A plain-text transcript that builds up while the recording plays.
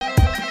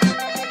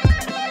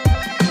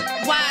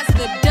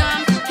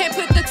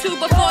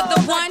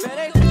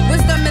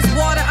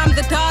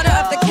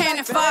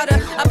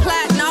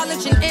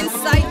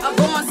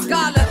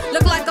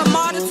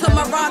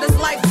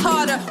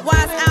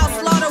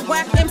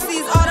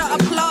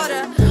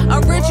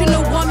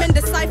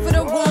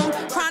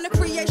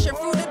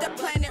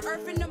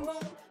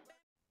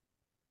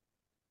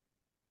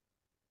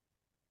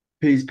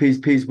Peace, peace,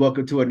 peace.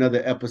 Welcome to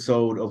another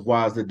episode of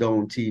Wise the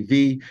Dome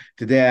TV.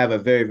 Today I have a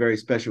very, very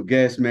special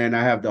guest, man.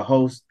 I have the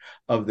host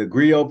of the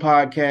Griot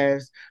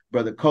podcast,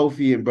 Brother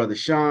Kofi and Brother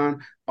Sean,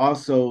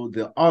 also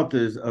the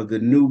authors of the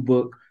new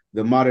book,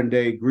 The Modern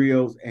Day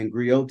Griots and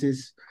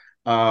Griotis.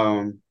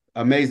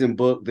 Amazing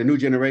book, The New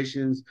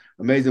Generations,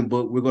 amazing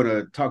book. We're going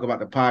to talk about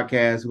the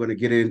podcast. We're going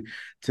to get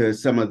into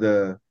some of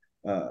the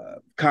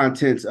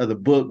contents of the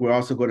book. We're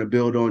also going to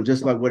build on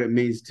just like what it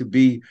means to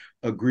be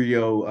a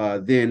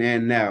griot then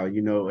and now,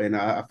 and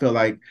I feel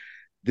like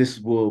this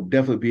will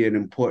definitely be an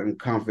important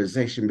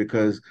conversation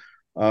because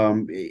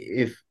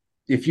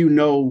if you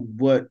know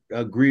what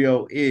a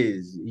griot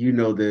is, you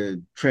know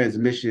the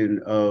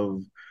transmission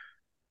of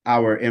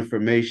our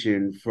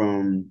information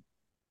from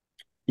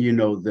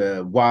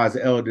the wise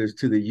elders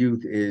to the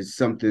youth is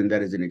something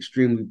that is an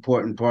extremely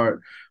important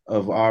part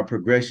of our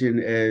progression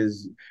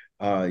as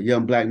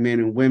young Black men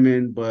and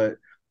women, but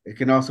it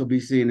can also be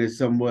seen as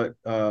somewhat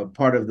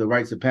part of the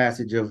rites of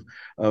passage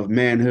of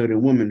manhood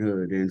and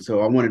womanhood. And so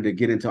I wanted to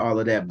get into all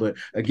of that. But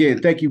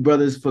again, thank you,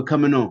 brothers, for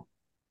coming on.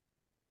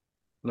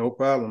 No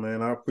problem,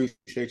 man. I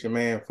appreciate you,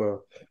 man,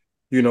 for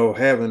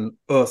having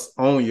us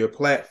on your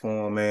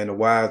platform, man. The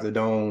Wise the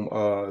Dome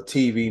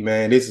TV,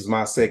 man. This is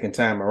my second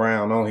time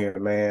around on here,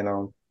 man.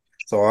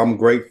 So I'm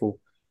grateful,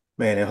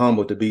 man, and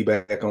humbled to be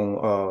back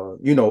on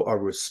a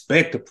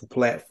respectable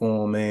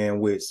platform, man,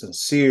 with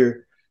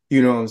sincere,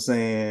 you know what I'm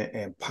saying,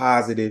 and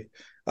positive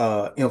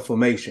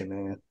information,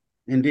 man.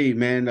 Indeed,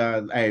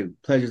 man. Hey,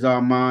 pleasure's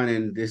all mine,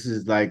 and this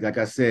is like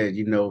I said,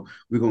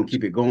 we're gonna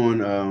keep it going.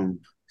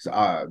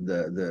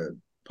 The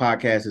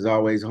podcast is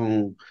always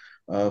home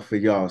for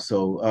y'all.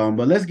 So,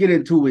 but let's get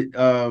into it.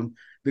 The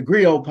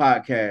Griot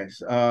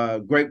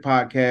podcast, great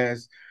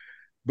podcast,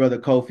 brother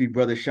Kofi,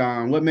 brother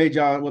Sean. What made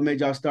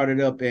y'all start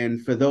it up?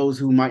 And for those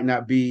who might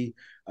not be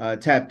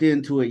tapped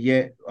into it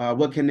yet,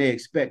 what can they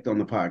expect on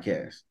the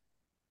podcast?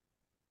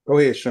 Go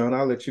ahead, Sean.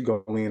 I'll let you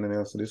go in and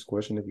answer this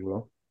question if you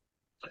will.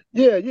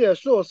 Yeah,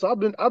 sure. So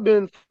I've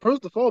been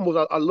first and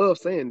foremost, I love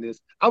saying this.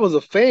 I was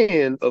a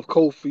fan of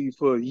Kofi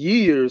for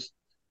years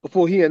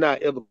before he and I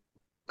ever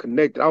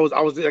connected. I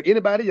was like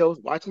anybody else,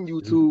 watching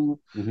YouTube,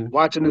 Mm-hmm.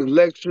 watching his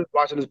lectures,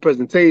 watching his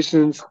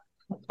presentations,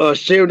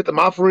 sharing it to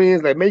my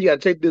friends. Like, man, you gotta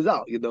check this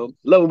out.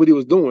 Loving what he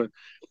was doing.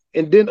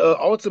 And then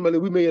ultimately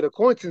we made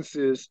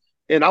acquaintances,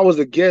 and I was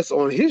a guest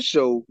on his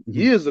show Mm-hmm.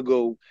 years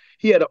ago.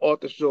 He had an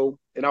author show,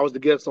 and I was the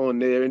guest on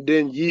there. And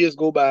then years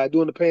go by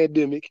during the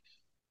pandemic.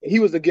 He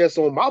was a guest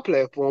on my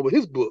platform with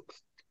his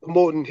books,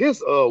 promoting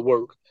his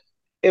work.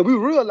 And we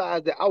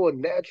realized that our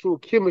natural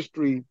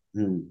chemistry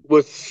Mm-hmm.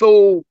 was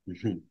so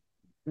Mm-hmm.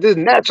 just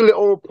naturally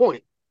on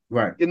point,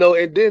 Right. and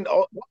then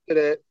after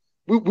that,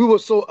 we were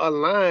so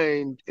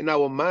aligned in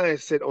our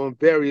mindset on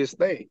various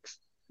things.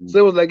 Mm-hmm. So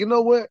it was like, you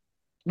know what?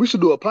 We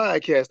should do a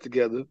podcast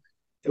together,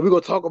 and we're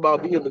gonna talk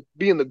about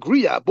being the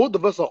griot. Both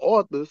of us are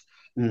authors,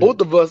 Mm-hmm.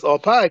 both of us are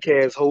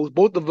podcast hosts,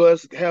 both of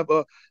us have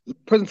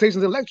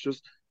presentations and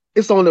lectures.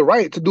 It's only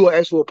right to do an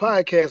actual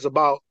podcast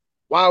about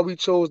why we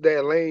chose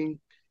that lane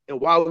and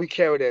why we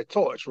carry that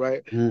torch,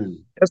 right? Mm-hmm.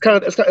 It's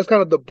kind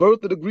of the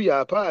birth of the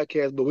Griot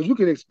podcast. But what you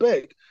can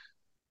expect,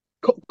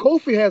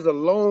 Kofi has a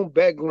long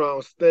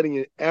background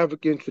studying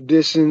African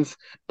traditions,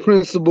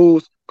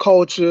 principles,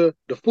 culture,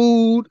 the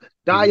food,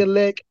 Mm-hmm.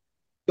 dialect,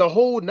 the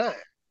whole nine.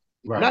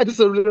 Right. Not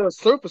just a little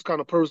surface kind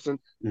of person.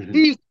 Mm-hmm.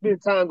 He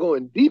spent time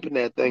going deep in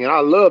that thing, and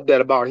I love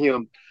that about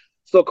him.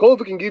 So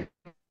Kofi can give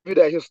you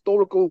that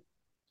historical,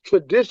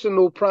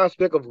 traditional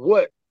prospect of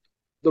what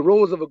the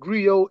roles of a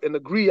griot and a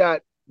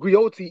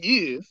grioti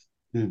is,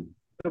 Mm-hmm.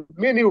 the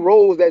many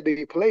roles that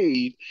they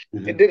played,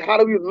 and Mm-hmm. then how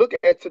do we look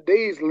at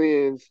today's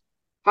lens?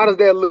 How does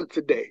that look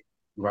today?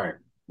 Right.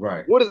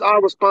 Right. What is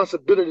our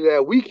responsibility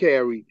that we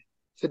carry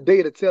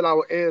today to tell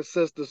our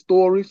ancestors'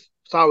 stories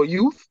to our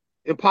youth,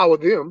 empower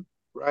them,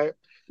 right?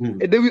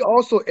 Mm-hmm. And then we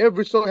also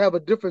every show have a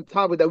different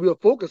topic that we are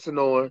focusing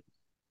on,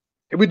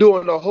 and we're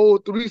doing a whole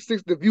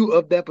 360 view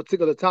of that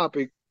particular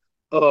topic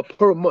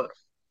per month,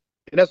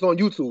 and that's on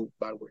YouTube,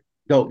 by the way.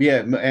 Dope, yeah,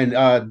 and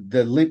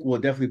the link will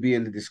definitely be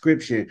in the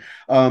description.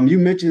 You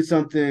mentioned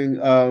something,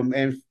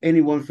 and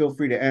anyone feel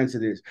free to answer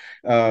this,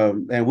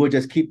 and we'll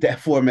just keep that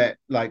format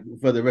like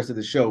for the rest of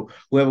the show.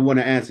 Whoever want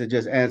to answer,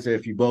 just answer.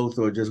 If you both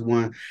or just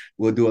one,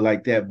 we'll do it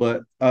like that.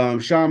 But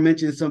Sean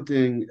mentioned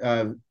something,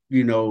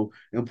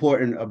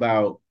 important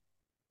about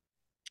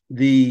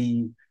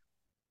the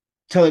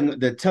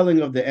telling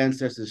of the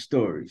ancestors'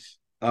 stories.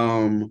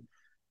 In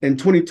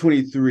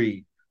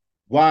 2023,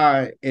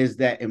 why is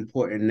that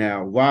important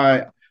now?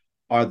 Why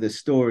are the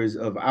stories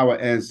of our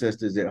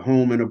ancestors at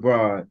home and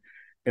abroad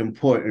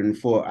important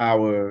for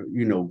our,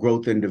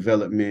 growth and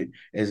development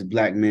as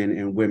Black men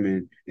and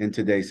women in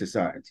today's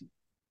society?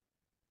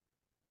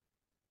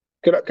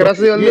 Can I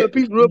say a Yeah, little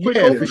piece real quick,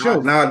 yeah, Kobe? for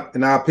sure. I'll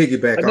I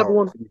piggyback never off.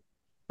 want.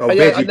 Oh,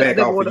 Yeah, veggie I back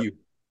never off want of to. you.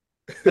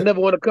 I never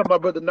want to cut my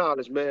brother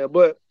knowledge, man.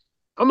 But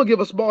I'm gonna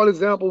give a small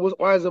example of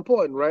why it's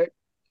important, right?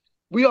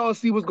 We all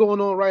see what's going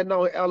on right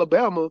now in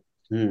Alabama.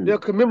 They're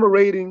Mm,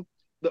 commemorating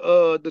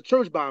the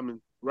church bombing,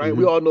 right?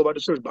 We mm-hmm, all know about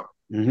the church bomb.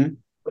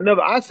 mm-hmm,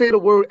 Whenever I say the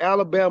word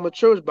Alabama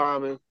church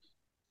bombing,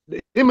 the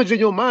image in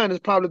your mind is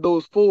probably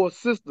those four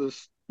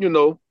sisters,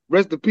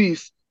 rest in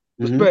peace,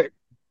 respect.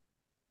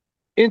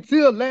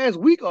 Until last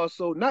week or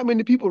so, not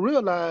many people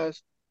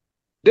realized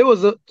there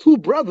was two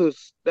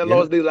brothers that Yeah.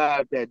 lost their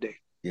lives that day.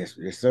 Yes,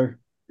 yes, sir.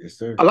 Yes,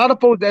 sir. A lot of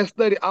folks that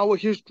study our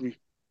history,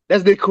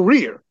 that's their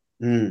career.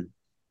 Mm.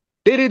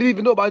 They didn't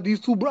even know about these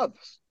two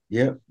brothers.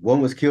 Yeah.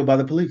 One was killed by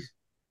the police.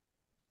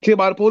 Killed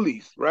by the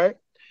police, right?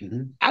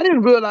 I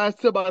didn't realize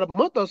till about a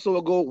month or so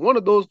ago, one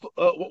of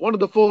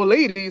the four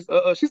ladies,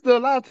 she's still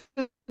alive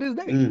to this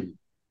day.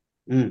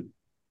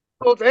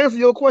 So to answer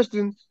your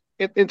question,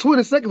 in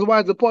 20 seconds,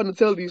 why it's important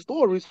to tell these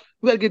stories?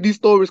 We got to get these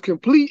stories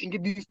complete and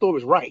get these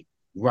stories right.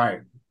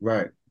 Right.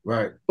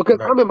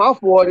 Because I'm in my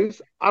 40s.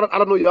 I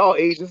don't know y'all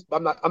ages.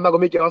 I'm not gonna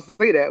make y'all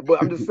say that,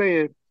 but I'm just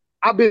saying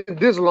I've been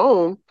this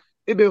long.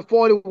 It's been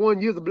 41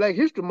 years of Black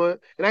History Month,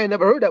 and I ain't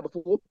never heard that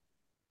before.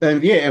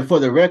 And yeah, and for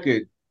the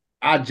record,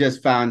 I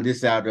just found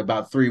this out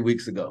about 3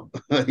 weeks ago.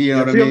 You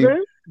know what I See what I'm mean?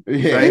 saying?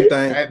 Yeah, Same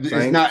thing.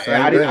 it's not.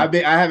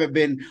 I haven't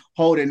been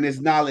holding this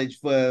knowledge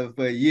for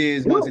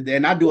years, months,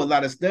 and I do a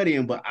lot of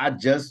studying, but I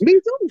just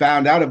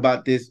found out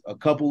about this a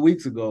couple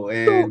weeks ago,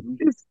 and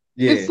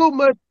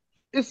so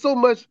it's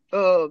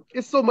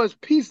so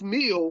much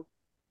piecemeal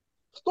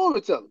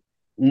storytelling.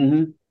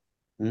 And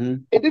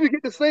then we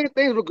get the same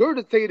things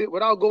regurgitated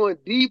without going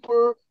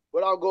deeper,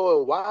 without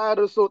going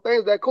wider. So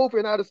things that Kofi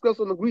and I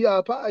discussed on the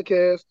Griot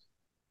podcast,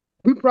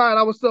 we pride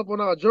ourselves on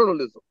our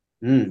journalism.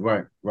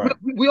 Right.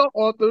 We are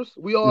authors,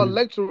 we are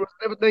lecturers,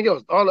 everything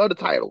else, all the other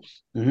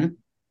titles.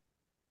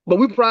 But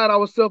we pride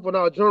ourselves on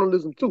our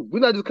journalism too. We're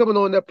not just coming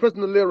on that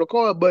pressing the little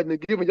record button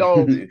and giving y'all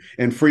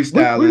and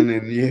freestyling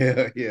and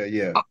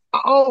yeah. I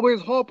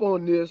always harp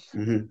on this.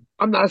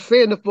 I'm not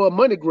saying it for a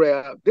money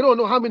grab. They don't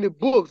know how many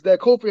books that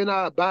Kofi and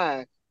I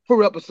buy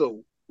per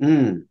episode.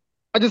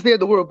 I just said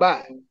the word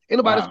buy. Ain't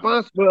nobody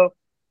sponsored. Well,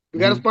 we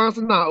got a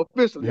sponsor now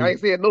officially. I ain't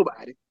saying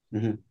nobody.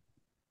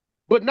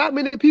 But not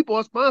many people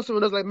are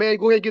sponsoring us. Like, man,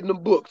 go ahead and get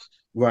them books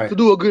to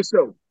do a good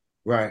show.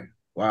 Right.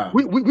 Wow.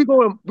 We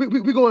go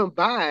and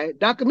buy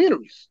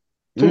documentaries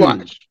to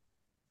watch.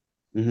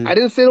 I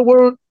didn't say the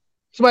word.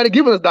 Somebody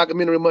giving us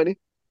documentary money.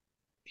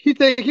 He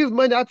take his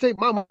money. I take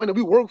my money.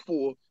 We work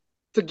for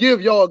to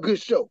give y'all a good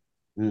show.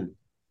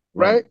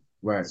 Right.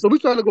 So we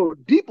trying to go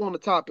deep on the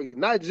topic,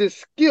 not just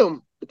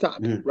skim the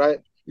topic. Right.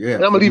 Yeah.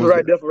 And I'm gonna leave it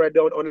right there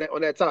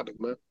on that topic,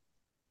 man.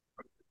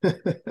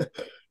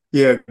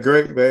 Yeah,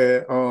 great,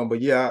 man.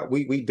 But yeah,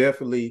 we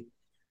definitely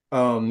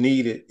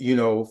need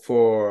it,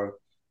 for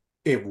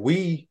if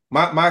we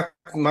my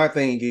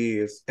thing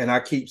is, and I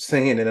keep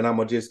saying it, and I'm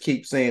gonna just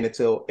keep saying it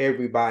till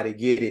everybody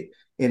get it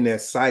in their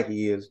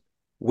psyche, is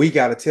we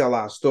got to tell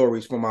our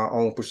stories from our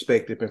own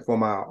perspective and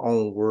from our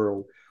own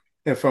world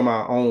and from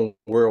our own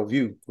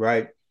worldview,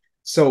 right?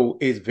 So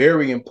it's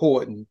very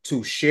important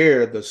to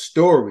share the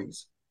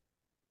stories,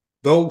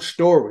 those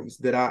stories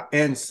that our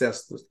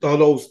ancestors, or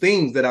those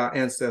things that our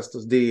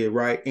ancestors did,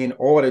 right, in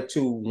order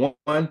to,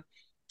 one,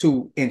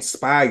 to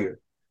inspire,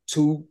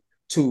 to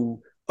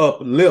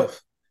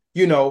uplift,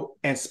 and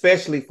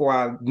especially for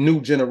our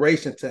new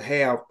generation to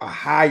have a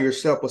higher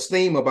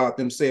self-esteem about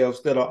themselves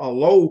instead of a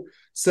low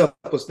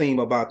self-esteem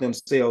about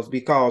themselves,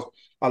 because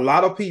a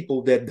lot of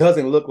people that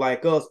doesn't look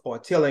like us are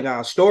telling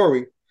our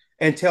story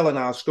and telling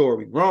our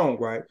story wrong,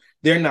 right?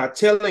 They're not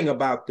telling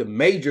about the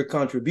major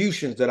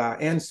contributions that our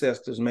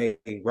ancestors made,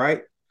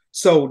 right?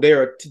 So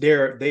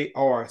they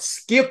are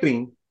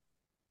skipping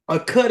or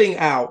cutting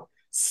out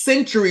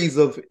centuries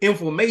of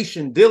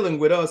information dealing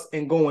with us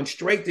and going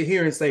straight to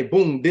here and say,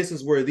 boom, this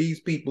is where these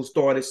people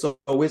started. So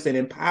it's an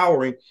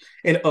empowering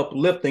and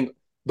uplifting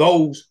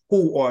those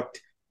who are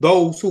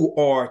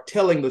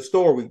telling the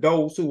story,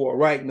 those who are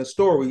writing the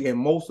story. And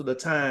most of the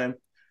time,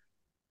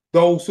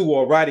 those who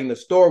are writing the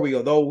story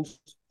are those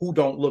who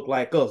don't look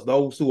like us,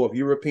 those who are of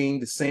European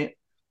descent,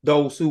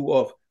 those who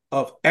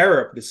of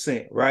Arab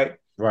descent, right?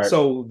 Right.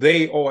 So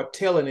they are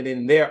telling it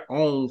in their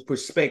own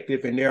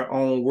perspective and their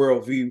own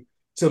worldview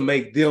to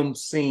make them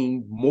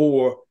seem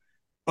more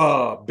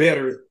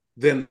better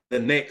than the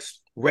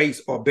next race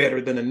or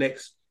better than the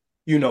next,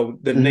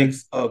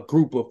 next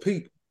group of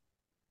people.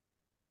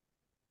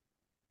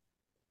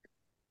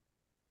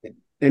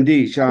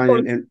 Indeed,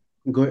 Sean, and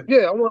go ahead.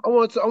 Yeah, I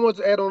want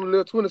to add on a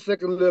little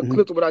 20-second little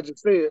clip to what I just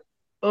said.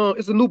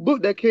 It's a new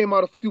book that came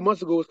out a few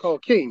months ago. It's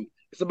called King.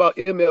 It's about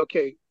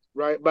MLK,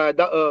 right?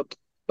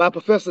 By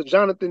Professor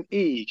Jonathan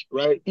Eig,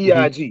 right?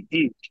 EIG.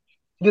 Eig.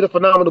 He did a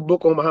phenomenal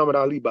book on Muhammad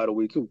Ali, by the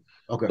way, too.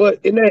 Okay.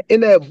 But in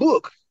that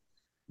book,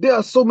 there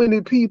are so many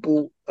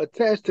people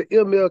attached to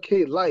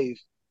MLK life.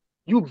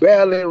 You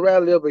barely and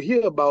rarely ever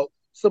hear about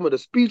some of the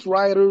speech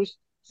writers,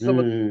 some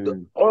of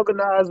the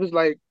organizers.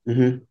 Like,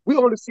 we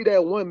only see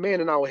that one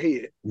man in our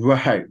head.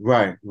 Right.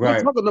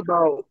 We're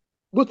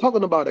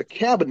talking about a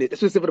cabinet,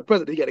 especially for the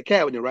president. He got a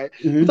cabinet, right?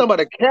 We're talking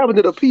about a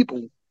cabinet of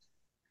people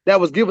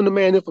that was giving the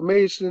man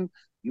information,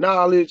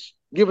 knowledge,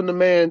 giving the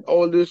man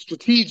all this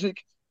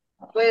strategic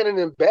planning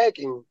and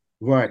backing.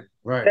 Right.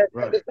 That's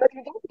not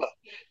even talked about.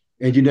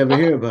 And you never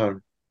hear about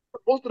them.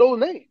 Most of those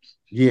names.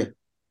 Yeah.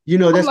 I'm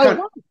that's like, kind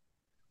of,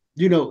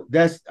 what?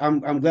 that's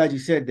I'm glad you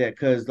said that,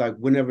 because like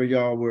whenever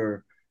y'all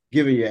were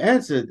giving your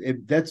answer,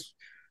 that's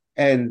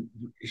and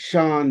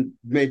Sean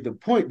made the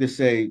point to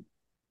say,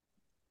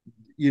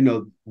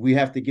 we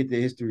have to get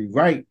the history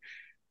right.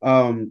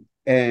 And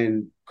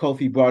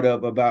Kofi brought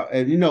up about,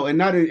 and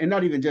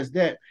not even just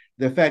that,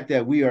 the fact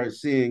that we are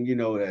seeing,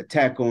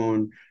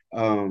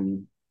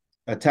 um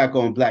attack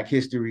on Black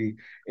history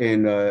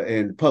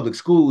in public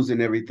schools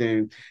and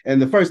everything.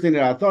 And the first thing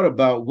that I thought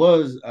about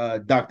was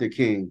Dr.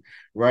 King,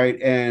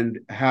 right? And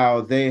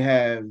how they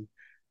have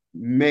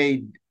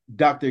made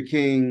Dr.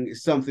 King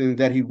something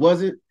that he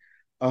wasn't,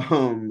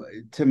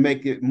 to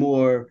make it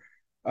more,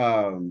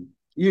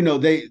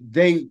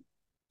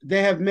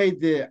 they have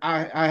made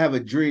I have a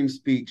dream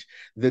speech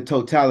the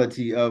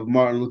totality of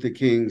Martin Luther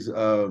King's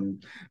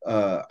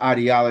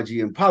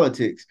ideology and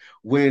politics,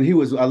 when he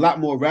was a lot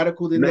more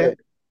radical than Man. that.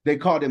 They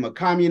called him a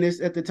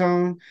communist at the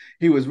time.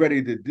 He was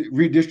ready to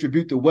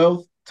redistribute the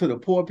wealth to the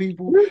poor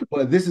people,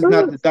 but this is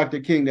not the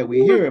Dr. King that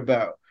we hear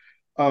about.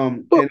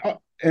 Um, But and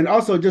and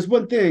also, just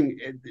one thing,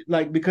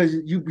 like, because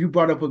you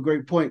brought up a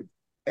great point,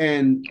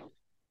 and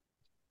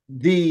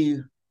the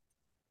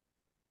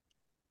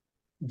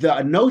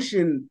the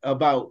notion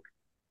about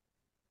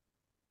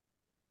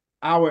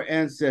our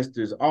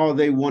ancestors, all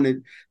they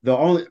wanted, the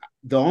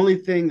only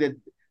thing that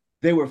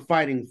they were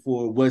fighting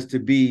for was to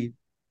be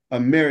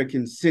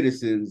American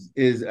citizens,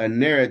 is a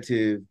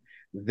narrative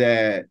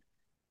that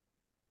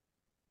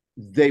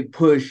they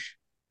push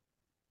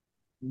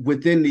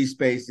within these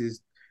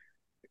spaces,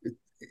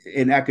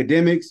 in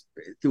academics,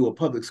 through a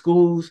public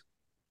schools,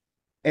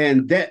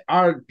 and that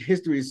our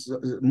history is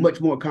much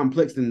more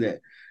complex than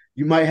that.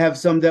 You might have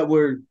some that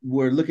were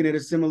looking at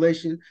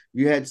assimilation.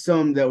 You had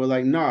some that were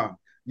like, nah,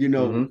 we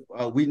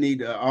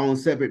need our own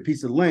separate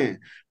piece of land.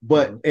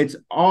 But it's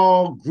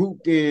all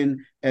grouped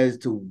in as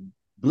to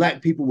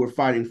Black people were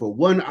fighting for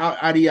one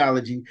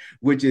ideology,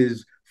 which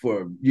is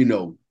for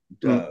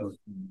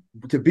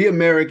to be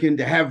American,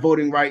 to have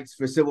voting rights,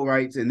 for civil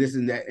rights, and this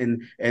and that,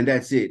 and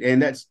that's it.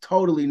 And that's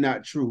totally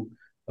not true.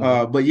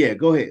 But yeah,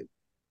 go ahead.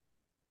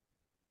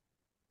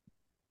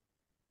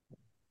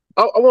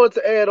 I wanted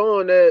to add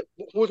on that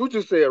what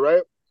you said,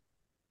 right?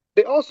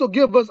 They also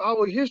give us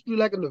our history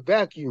like in a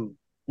vacuum,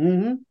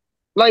 Mm-hmm.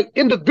 like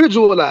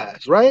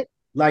individualized, right?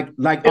 Like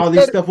all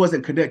this Instead, stuff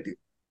wasn't connected.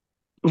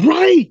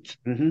 right.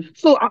 Mm-hmm.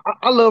 So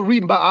I love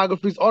reading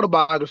biographies,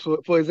 autobiographies,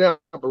 for example,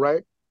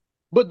 right?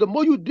 But the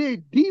more you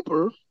dig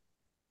deeper,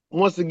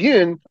 once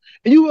again,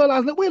 and you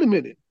realize, like, wait a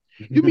minute.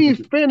 You mean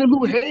Fannie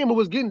Lou Hamer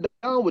was getting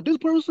down with this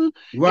person,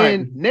 Right.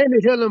 and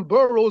Nanny Helen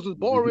Burroughs was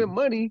borrowing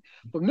money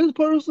from this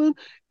person,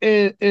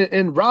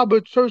 and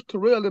Robert Church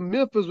Terrell in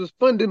Memphis was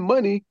funding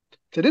money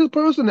to this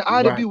person, and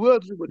Ida B. Right.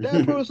 Wells with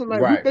that person.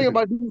 Like, we Right. think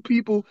about these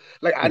people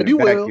like In Ida a B.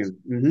 Wells, vacuum.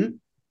 Mm-hmm.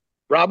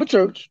 Robert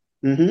Church,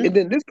 and Mm-hmm.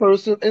 then this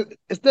person,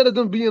 instead of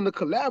them being the And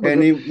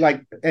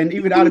collaborative, and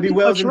even it Ida would B. be a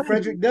Wells and tragedy.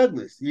 Frederick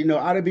Douglass.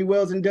 Ida B.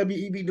 Wells and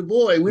W.E.B. Du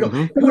Bois. We don't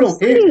That's we what I'm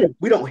don't hear saying.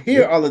 we don't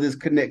hear all of this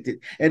connected.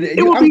 And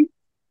It would be,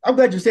 I'm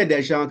glad you said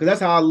that, Sean, because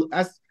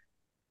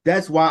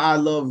that's why I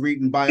love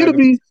reading it'll biographies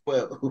be as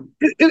well.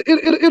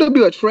 it'll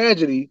be a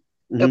tragedy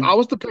if Mm-hmm. I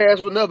was to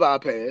pass whenever I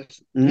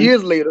pass Mm-hmm.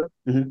 years later,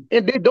 Mm-hmm.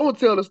 and they don't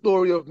tell the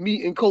story of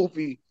me and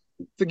Kofi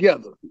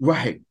together,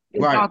 Right.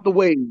 and Right. Dr.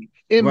 Wade,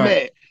 and Right.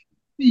 Matt,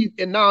 Steve,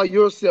 and now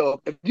yourself.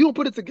 If you don't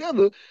put it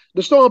together,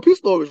 the Sean P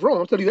story is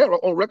wrong. I'm telling you that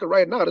on record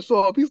right now. The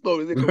Sean P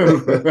story is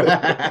incorrect.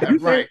 If you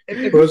think Right. if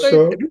For you think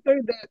sure. if you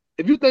think that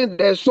if you think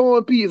that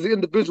Sean P is an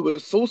individual,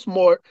 is so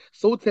smart,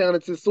 so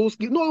talented, so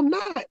skilled, no, I'm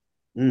not.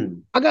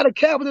 Mm. I got a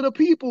cabinet of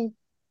people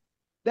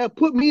that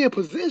put me in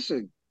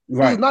position. This is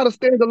Right. not a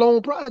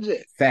standalone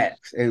project.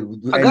 Facts.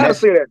 And I and gotta that's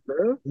say that,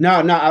 man.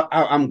 no.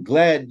 I'm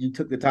glad you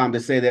took the time to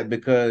say that,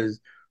 because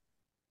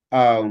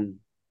um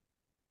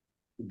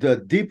the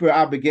deeper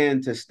I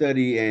began to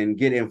study and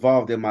get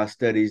involved in my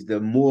studies, the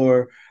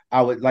more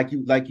I would, like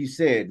you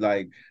said,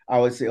 like I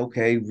would say,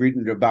 okay,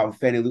 reading about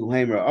Fannie Lou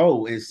Hamer.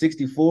 Oh, in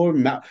 '64,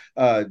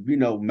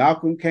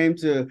 Malcolm came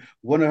to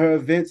one of her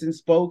events and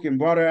spoke and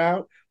brought her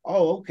out.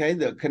 Oh, okay,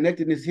 the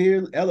connectedness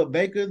here. Ella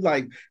Baker,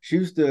 like, she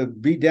used to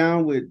be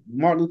down with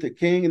Martin Luther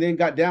King and then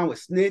got down with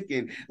SNCC,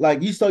 and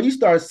like you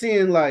start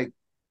seeing, like,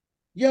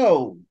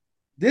 yo,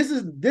 this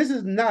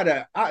is not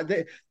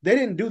they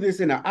didn't do this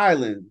in an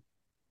island.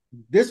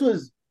 This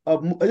was a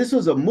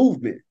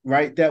movement,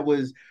 right? That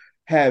was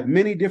had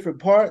many different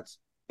parts.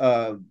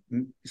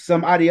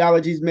 Some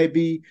ideologies may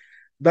be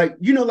like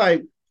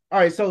all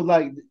right. So,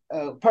 like,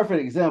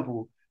 perfect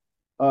example.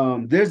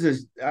 There's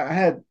this.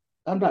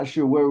 I'm not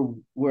sure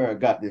where I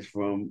got this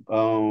from.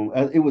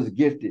 It was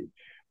gifted,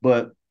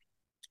 but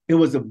it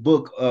was a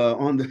book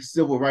on the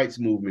civil rights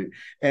movement,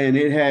 and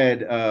it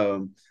had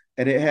a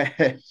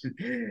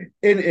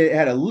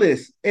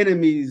list,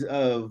 enemies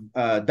of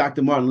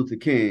Dr. Martin Luther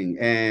King,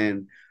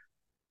 and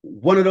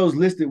one of those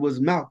listed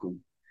was Malcolm.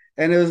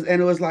 And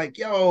it was like,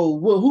 yo,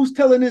 well, who's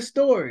telling this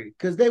story?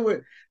 Because they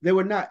were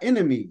not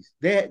enemies.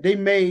 They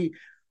may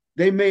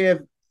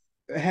have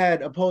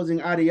had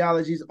opposing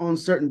ideologies on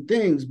certain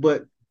things,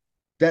 but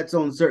that's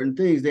on certain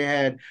things. They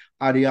had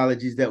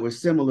ideologies that were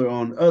similar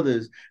on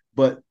others,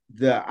 but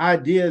the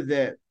idea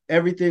that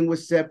everything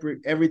was separate,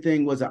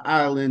 everything was an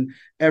island,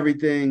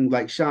 everything,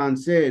 like Sean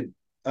said,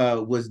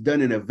 was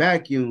done in a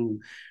vacuum,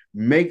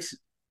 makes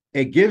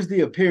it gives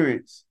the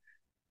appearance,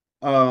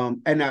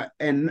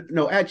 and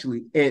no,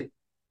 actually, it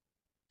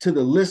to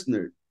the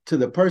listener, to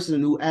the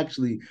person who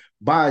actually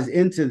buys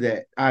into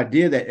that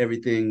idea that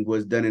everything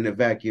was done in a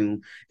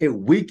vacuum, it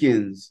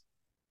weakens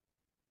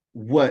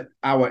what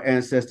our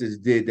ancestors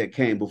did that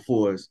came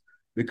before us,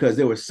 because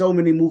there were so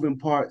many moving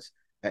parts,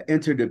 an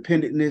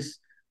interdependentness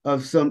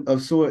of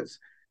sorts.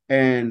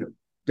 And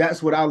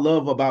that's what I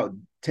love about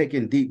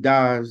taking deep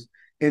dives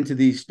into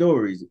these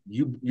stories.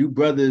 You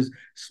brothers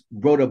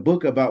wrote a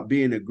book about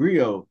being a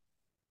griot,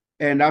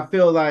 and I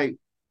feel like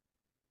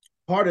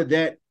part of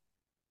that,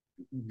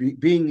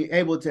 being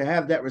able to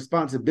have that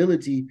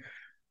responsibility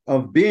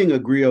of being a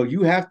griot,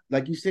 you have,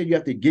 like you said, you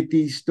have to get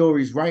these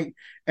stories right,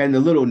 and the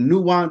little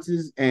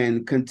nuances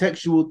and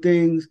contextual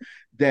things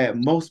that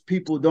most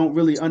people don't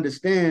really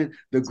understand,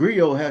 the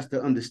griot has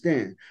to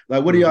understand.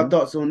 Like, what are y'all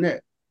thoughts on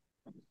that?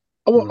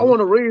 I want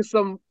to raise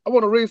some. I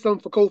want to raise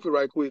something for Kofi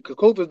right quick, because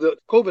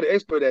Kofi the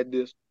expert at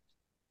this.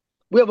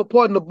 We have a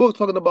part in the book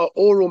talking about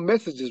oral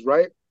messages,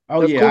 right?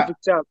 Oh That's yeah. Kofi's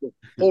chapter,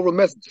 oral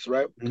messages,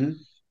 right? Mm-hmm.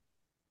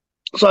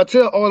 So I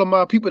tell all of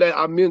my people that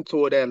I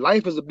mentor that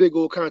life is a big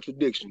old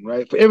contradiction,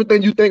 right? For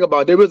everything you think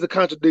about, there is a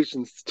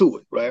contradiction to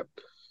it, right?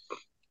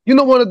 You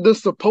know, one of the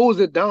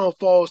supposed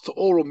downfalls to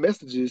oral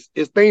messages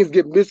is things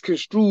get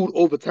misconstrued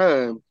over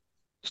time,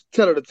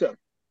 teller to teller.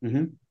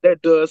 Mm-hmm.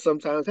 That does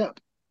sometimes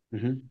happen.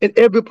 Mm-hmm. And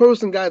every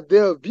person got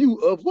their view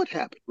of what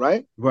happened,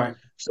 right? Right.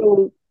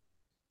 So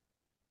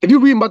if you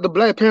read about the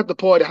Black Panther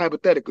Party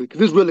hypothetically, because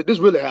this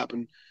really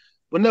happened.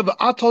 Whenever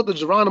I talked to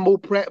Geronimo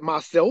Pratt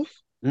myself,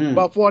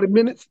 about 40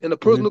 minutes in a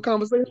personal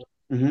conversation,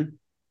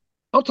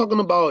 I'm talking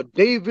about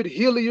David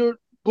Hilliard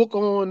book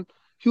on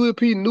Huey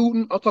P.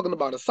 Newton. I'm talking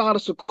about Asada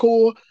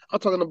Shakur. I'm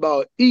talking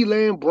about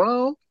Elan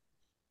Brown.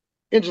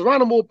 And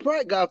Geronimo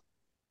Pratt got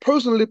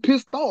personally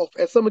pissed off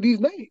at some of these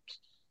names.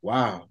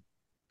 Wow.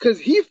 Because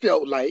he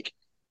felt like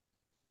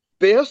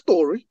their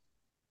story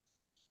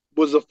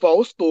was a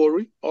false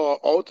story or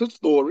altered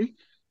story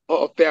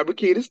or a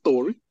fabricated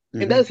story.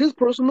 And that's his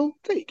personal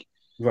take.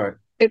 Right.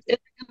 And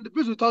every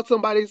individual talks to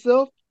somebody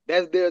themselves,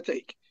 that's their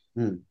take.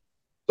 Mm.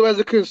 So as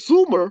a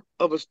consumer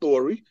of a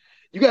story,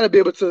 you got to be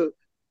able to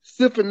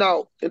siphon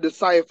out and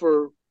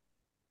decipher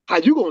how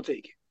you gonna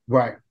take it.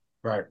 Right.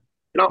 Right.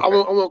 And I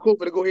want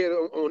Kofi to go ahead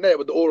on that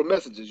with the oral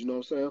messages. You know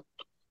what I'm saying?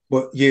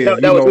 But yeah,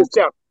 that was his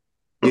chapter.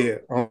 Yeah.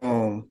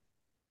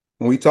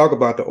 When we talk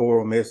about the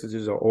oral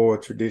messages or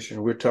oral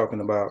tradition, we're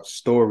talking about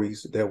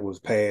stories that was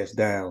passed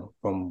down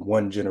from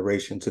one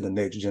generation to the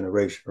next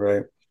generation,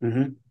 right?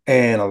 Mm-hmm.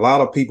 And a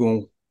lot of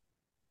people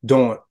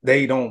don't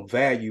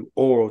value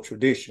oral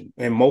tradition.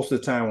 And most of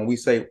the time when we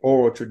say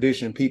oral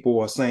tradition, people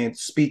are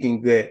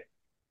speaking that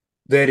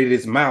it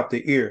is mouth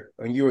to ear.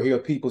 And you'll hear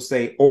people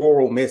say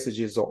oral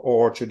messages or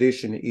oral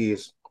tradition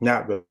is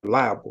not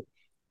reliable.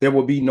 There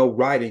will be no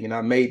writing, and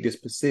I made this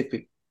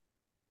specific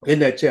in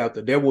that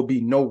chapter. There will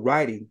be no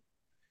writing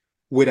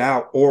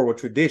without oral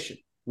tradition.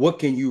 What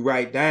can you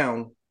write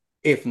down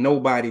if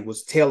nobody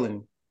was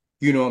telling,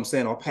 you know what I'm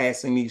saying, or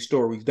passing these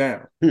stories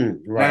down? Right.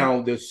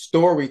 Now the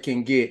story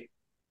can get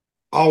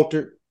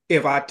altered.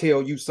 If I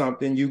tell you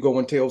something, you go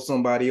and tell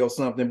somebody else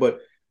something. But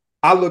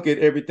I look at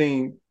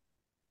everything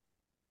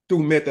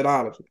through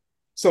methodology.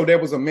 So there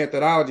was a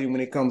methodology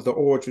when it comes to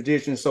oral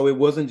tradition. So it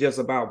wasn't just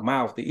about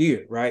mouth to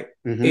ear, right?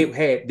 It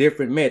had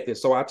different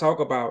methods. So I talk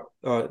about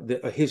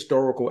a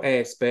historical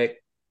aspect,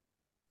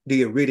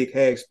 the erotic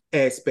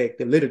aspect,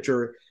 the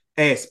literature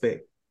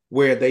aspect,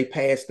 where they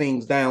pass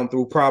things down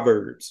through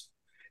proverbs.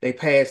 They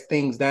pass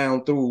things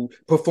down through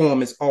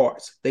performance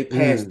arts. They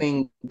pass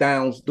things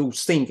down through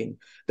singing.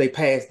 They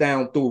pass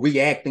down through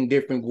reacting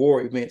different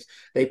war events.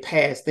 They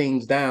pass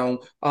things down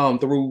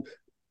through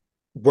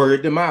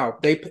word to mouth.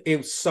 It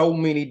was so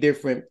many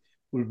different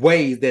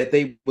ways that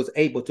they was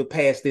able to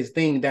pass this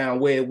thing down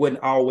where it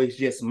wasn't always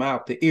just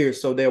mouth to ear.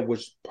 So there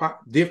was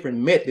different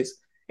methods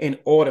in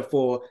order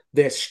for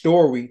their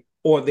story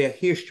or their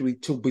history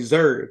to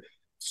preserve,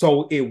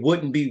 so it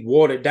wouldn't be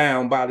watered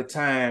down by the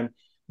time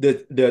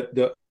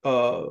the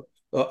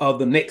of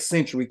the next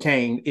century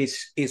came.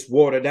 It's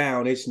watered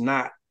down. It's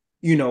not,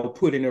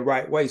 put in the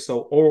right way. So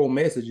oral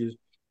messages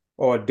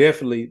are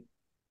definitely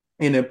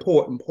an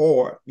important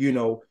part,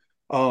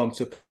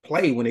 to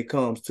play when it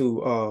comes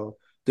to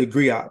the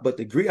griot. But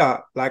the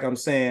griot, like I'm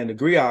saying, the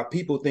griot,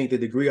 people think that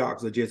the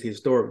griots are just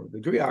historians. The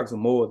griots are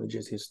more than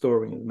just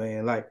historians,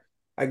 man. Like,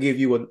 I give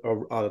you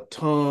a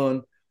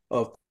ton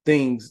of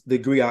things the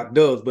griot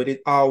does, but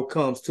it all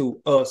comes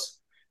to us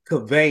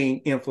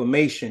conveying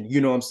information,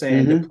 you know what I'm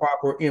saying? The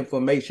proper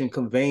information,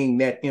 conveying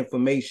that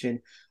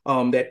information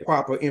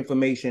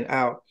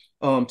out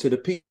to the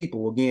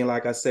people. Again,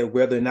 like I said,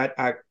 whether or not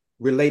I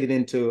related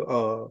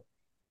into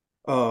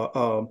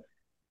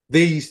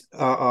these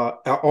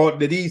or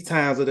these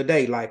times of the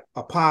day, like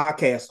a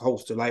podcast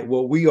hoster, like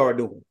what we are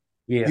doing.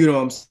 You know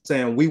what I'm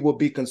saying? We will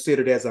be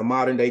considered as a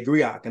modern day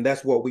griot, and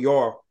that's what we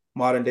are,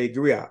 modern day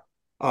griot.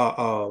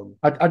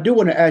 I do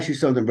want to ask you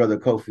something, Brother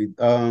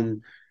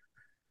Kofi.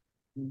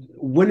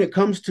 When it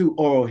comes to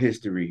oral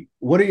history,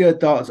 what are your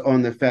thoughts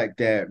on the fact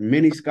that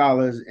many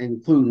scholars,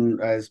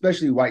 including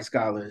especially white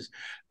scholars,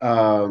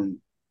 um,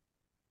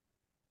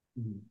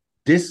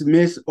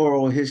 dismiss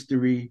oral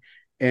history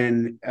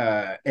and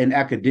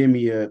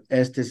academia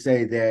as to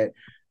say that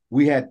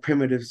we had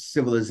primitive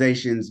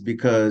civilizations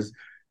because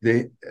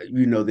the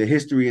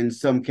history in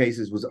some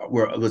cases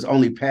was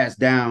only passed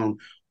down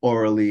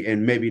orally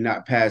and maybe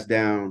not passed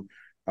down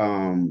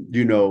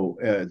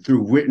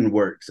through written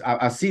works.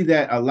 I see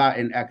that a lot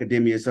in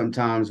academia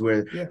sometimes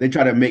where they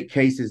try to make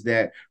cases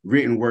that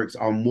written works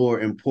are more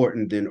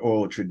important than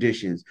oral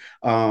traditions.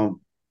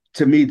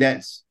 To me,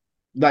 that's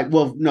like,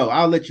 well, no,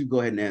 I'll let you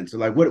go ahead and answer.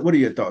 Like, what are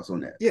your thoughts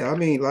on that? Yeah, I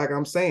mean, like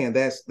I'm saying,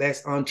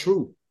 that's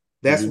untrue.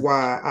 That's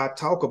why I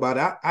talk about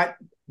it. I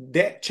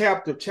that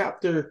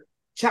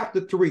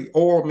chapter 3,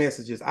 oral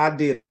messages. I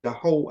did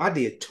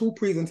 2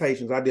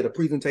 presentations. I did a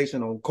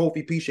presentation on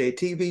Kofi Piche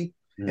TV,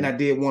 and I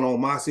did one on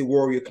Mossy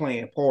Warrior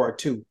Clan Part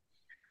 2.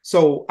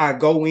 So I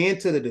go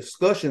into the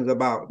discussions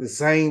about the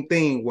same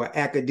thing where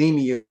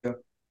academia,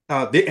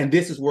 and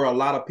this is where a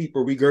lot of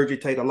people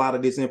regurgitate a lot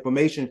of this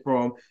information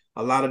from.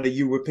 A lot of the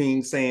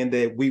Europeans saying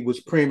that we was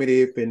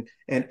primitive, and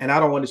I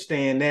don't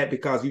understand that,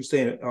 because you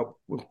saying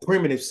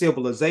primitive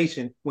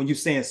civilization. When you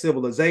saying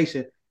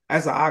civilization,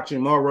 that's an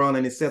oxymoron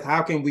in itself.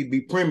 How can we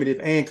be primitive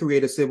and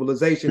create a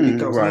civilization?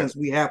 Because hence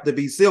we have to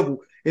be civil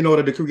in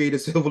order to create a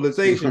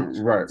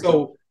civilization. Right.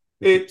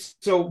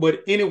 But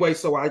anyway,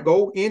 so I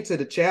go into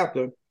the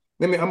chapter.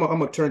 I'm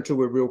gonna turn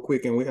to it real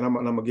quick, and I'm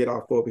gonna get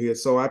off over here.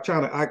 So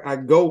I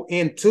go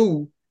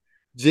into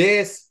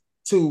just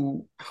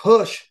to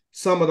hush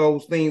some of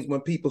those things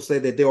when people say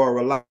that they are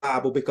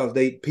reliable, because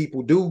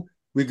people do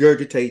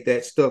regurgitate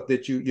that stuff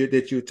that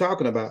you're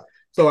talking about.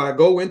 So I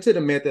go into the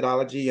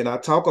methodology and I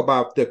talk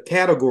about the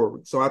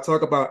categories. So I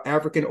talk about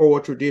African oral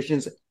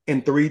traditions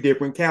in 3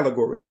 different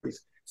categories.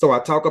 So I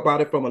talk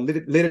about it from a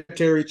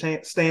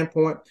literary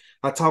standpoint.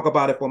 I talk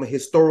about it from a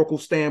historical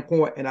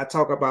standpoint, and I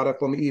talk about it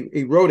from an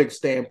erotic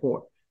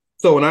standpoint.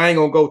 So, and I ain't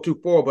gonna go too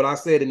far, but I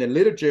said in the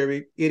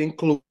literary, it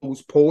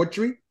includes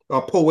poetry,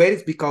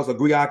 poetics, because a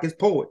griot is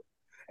poet.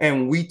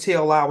 And we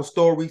tell our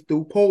stories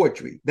through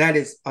poetry. That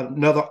is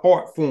another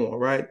art form,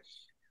 right?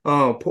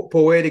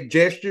 Poetic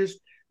gestures,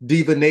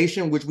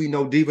 divination, which we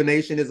know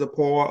divination is a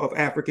part of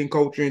African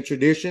culture and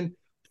tradition,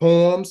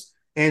 poems,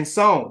 and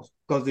songs.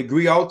 Because the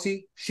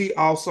Griot, she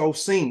also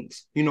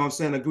sings. You know what I'm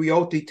saying? The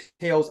Griot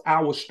tells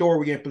our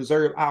story and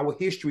preserve our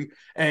history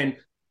and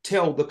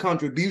tell the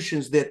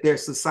contributions that their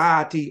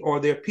society or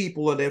their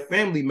people or their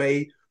family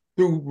made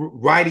through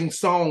writing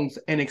songs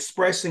and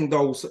expressing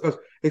those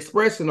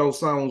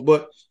songs.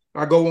 But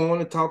I go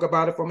on and talk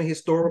about it from a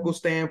historical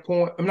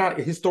standpoint. I'm not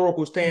a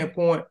historical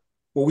standpoint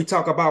where we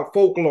talk about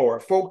folklore,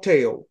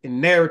 folktale,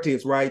 and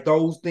narratives, right?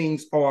 Those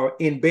things are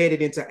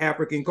embedded into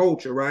African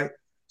culture, right?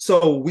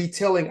 So we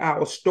telling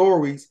our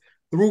stories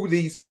through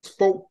these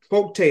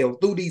folk tales,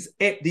 through these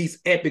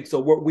epics,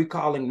 or what we're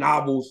calling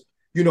novels,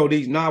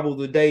 these novels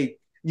today,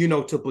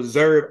 to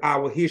preserve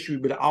our history,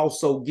 but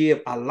also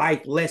give a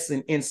life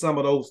lesson in some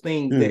of those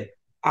things that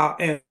our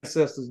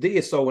ancestors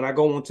did. So when I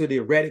go into the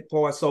erratic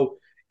part, so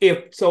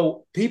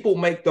people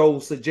make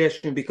those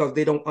suggestions because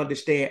they don't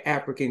understand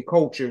African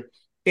culture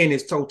in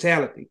its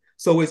totality.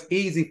 So it's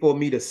easy for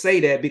me to say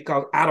that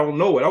because I don't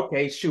know it.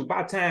 Okay, shoot,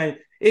 by the time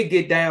it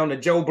get down to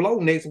Joe Blow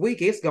next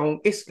week, it's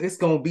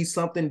gonna be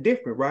something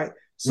different, right?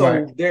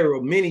 So there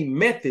are many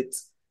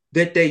methods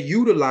that they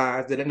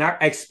utilize that and I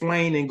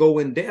explain and go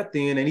in depth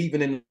in, and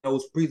even in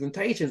those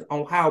presentations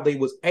on how they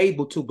was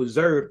able to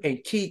preserve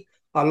and keep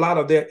a lot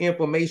of their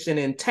information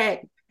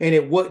intact. And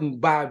it wasn't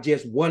by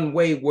just one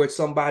way where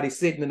somebody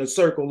sitting in a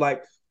circle,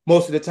 like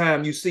most of the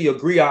time you see a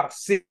griot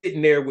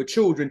sitting there with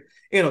children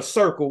in a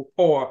circle,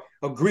 or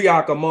a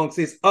griot amongst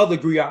his other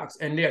griots,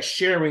 and they're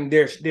sharing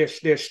their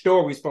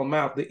stories from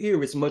mouth to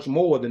ear. It's much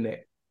more than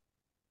that.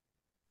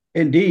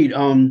 Indeed.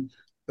 Go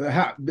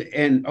ahead,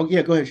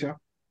 Sean.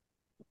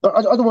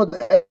 I just want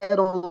to add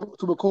on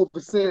to what Kobe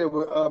said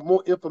with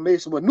more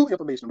information, with new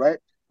information, right?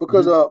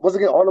 Because once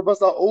again, all of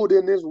us are older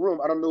in this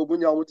room. I don't know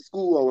when y'all went to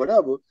school or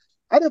whatever.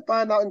 I didn't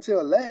find out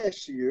until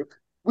last year.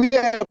 We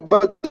had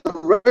but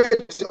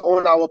Reggie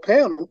on our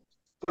panel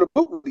for the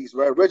book release,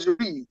 right? Reggie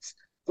Reeds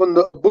from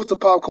the Books of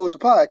Pop Culture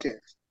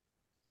podcast.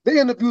 They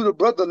interviewed a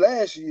brother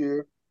last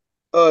year,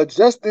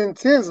 Justin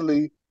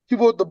Tinsley. He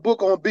wrote the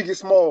book on Biggie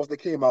Smalls that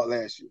came out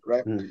last year,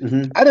 right?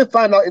 I didn't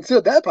find out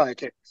until that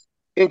podcast.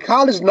 In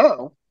college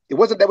now, it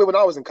wasn't that way when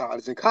I was in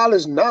college. In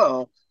college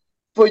now,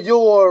 for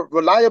your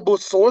reliable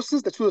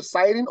sources that you're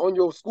citing on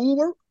your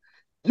schoolwork,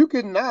 you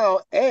can now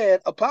add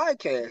a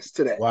podcast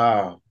to that.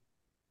 Wow.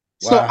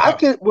 So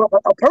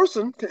a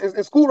person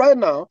in school right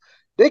now,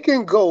 they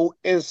can go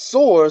and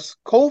source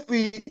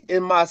Kofi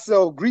and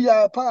myself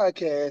Griot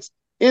podcast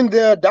in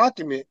their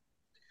document,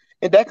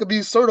 and that could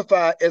be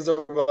certified as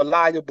a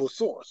reliable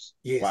source.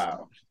 Yes.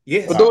 Wow.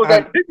 Yes. For those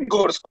that didn't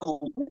go to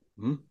school,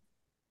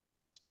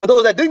 For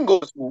those that didn't go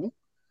to school,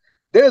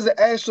 there's an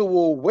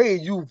actual way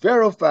you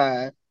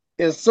verify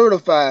and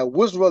certify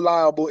what's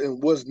reliable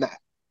and what's not.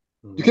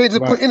 You can't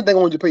just put anything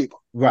on your paper.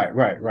 Right.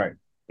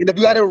 And if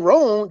you got it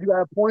wrong, you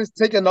got points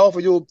taken off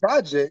of your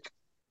project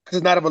because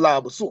it's not a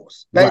reliable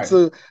source. Back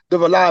to the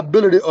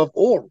reliability of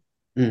oral.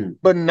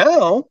 But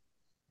now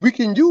we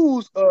can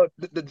use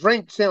the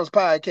Drink Champs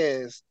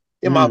podcast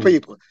in my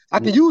paper. I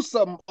can use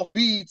something off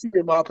BET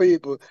in my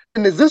paper.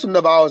 And this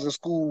whenever I was in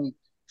school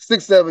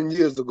 6-7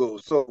 years ago.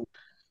 So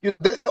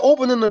they're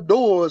opening the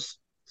doors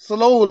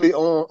slowly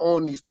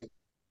on these things.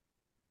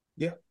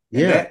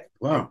 Yeah.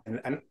 Wow.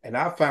 And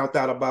I found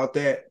out about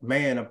that,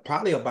 man,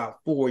 probably about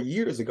 4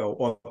 years ago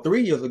or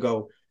 3 years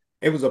ago.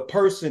 It was a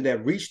person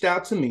that reached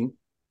out to me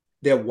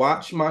that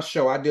watched my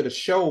show. I did a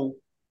show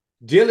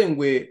dealing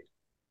with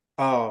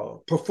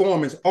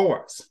performance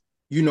arts,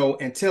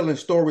 and telling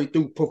story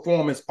through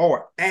performance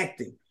art,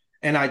 acting.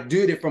 And I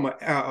did it from an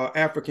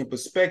African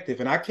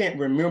perspective. And I can't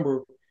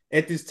remember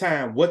at this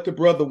time what the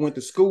brother went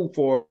to school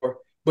for,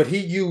 but he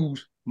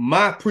used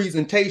my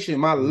presentation,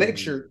 my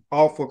lecture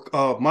off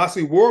of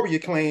Mossy Warrior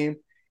Clan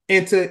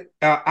into,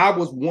 I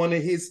was one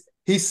of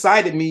he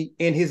cited me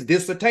in his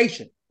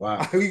dissertation.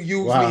 Wow. He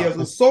used me as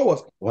a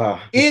source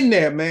in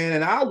there, man.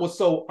 And I was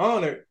so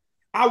honored.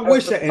 I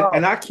wish,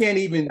 and I can't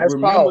even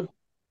remember.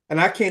 And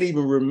I can't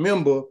even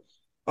remember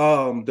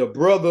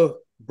the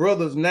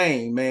brother's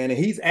name, man. And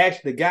he's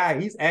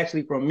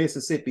actually from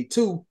Mississippi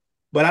too.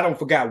 But I don't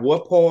forgot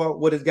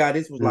what his guy.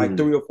 This was like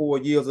 3 or 4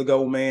 years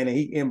ago, man. And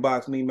he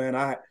inboxed me, man.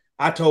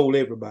 I told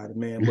everybody,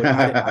 man, but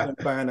I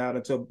didn't find out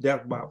until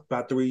that about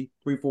 3-4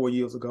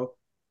 years ago.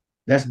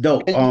 That's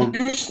dope.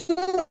 You should,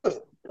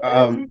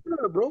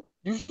 bro.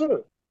 You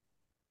should.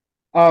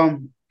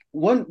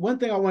 One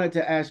thing I wanted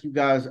to ask you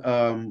guys,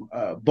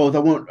 both. I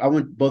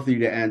want both of you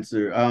to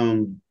answer.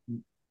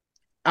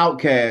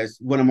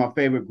 Outkast, one of my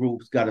favorite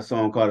groups, got a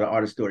song called "The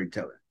Art of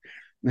Storytelling,"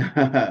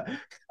 and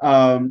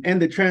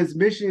the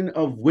transmission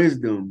of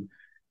wisdom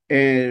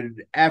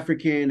and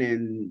African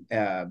and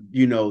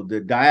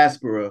the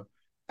diaspora,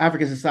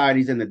 African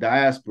societies in the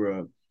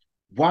diaspora.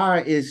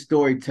 Why is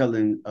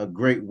storytelling a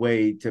great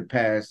way to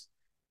pass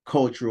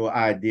cultural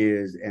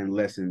ideas and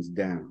lessons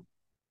down?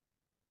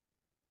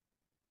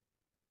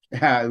 We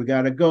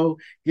gotta go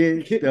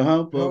get the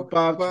hump of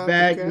Bob's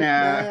back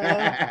now.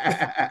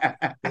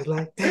 It's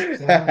like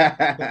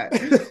that.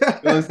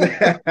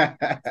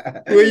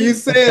 When you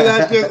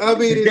said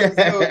it just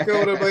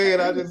go to my head.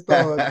 I just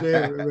started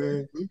jamming,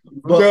 man.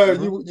 But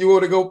you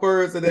want to go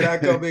first, and then I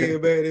come in,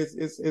 man.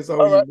 It's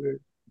on you, man.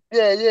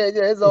 Yeah.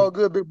 It's all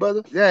good, big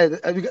brother. Yeah,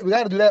 we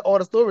got to do that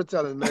art of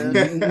storytelling,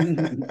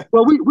 man.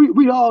 Well,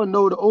 we all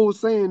know the old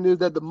saying is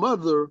that the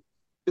mother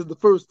is the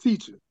first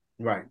teacher.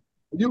 Right.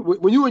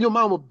 When you in your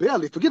mama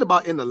belly, forget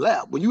about in the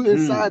lab. When you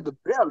inside the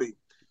belly,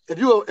 if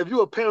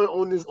you're a parent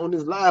on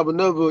this live,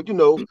 whenever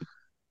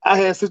I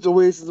had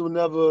situations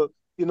whenever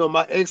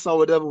my ex or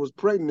whatever was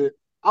pregnant,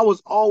 I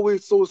was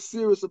always so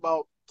serious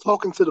about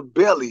talking to the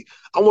belly.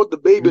 I want the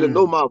baby to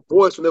know my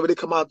voice whenever they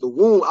come out the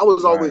womb. I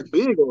was always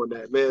big on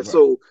that, man. Right.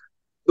 So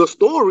the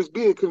stories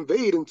being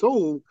conveyed and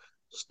told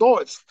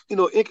starts, in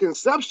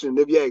conception,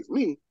 if you ask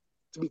me,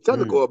 to be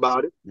technical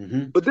about it.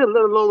 But then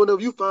let alone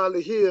whenever you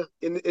finally hear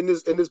in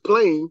this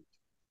plane,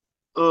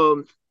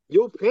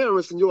 your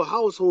parents and your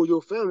household,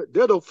 your family,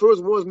 they're the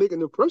first ones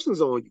making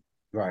impressions on you.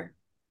 Right.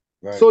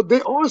 So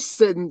they are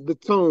setting the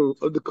tone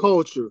of the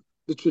culture,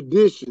 the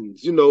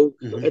traditions.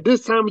 At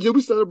this time of year,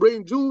 we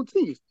celebrating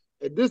Juneteenth.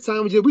 At this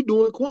time of year, we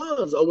doing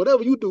Kwanzaa or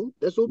whatever you do.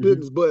 That's your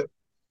business. But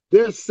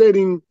they're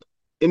setting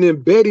and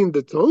embedding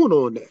the tone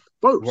on that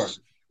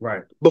first.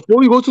 Right.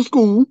 Before you go to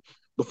school,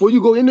 before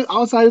you go in the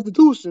outside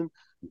institution,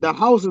 the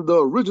house is the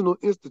original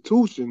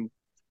institution.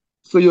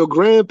 So your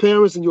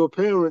grandparents and your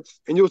parents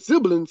and your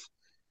siblings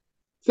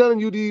telling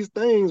you these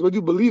things, whether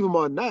you believe them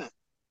or not,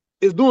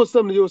 is doing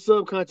something to your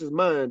subconscious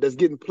mind that's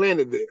getting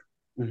planted there.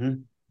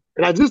 And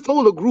I just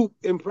told a group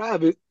in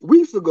private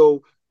weeks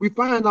ago, we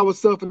find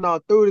ourselves in our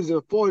 30s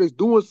and 40s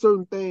doing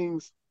certain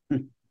things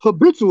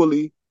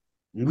habitually.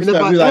 We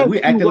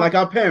acting like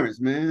our parents,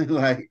 man.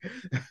 Like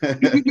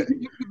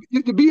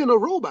you're being a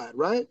robot,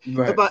 right?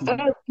 If I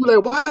ask you,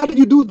 like, why did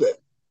you do that?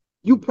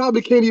 You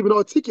probably can't even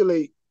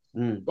articulate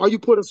why you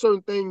put a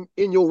certain thing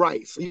in your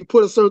rice. You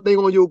put a certain thing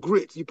on your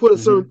grits. You put a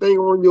certain thing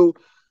on your.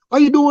 Why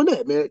are you doing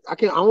that, man? I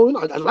don't know.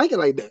 I like it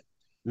like that.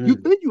 You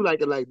think you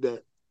like it like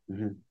that.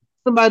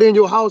 Somebody in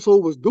your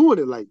household was doing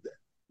it like that.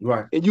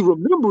 Right. And you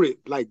remember it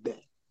like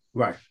that.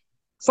 Right.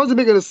 So to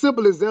make it a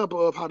simple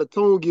example of how the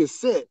tone gets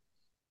set,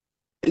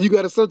 and you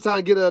got to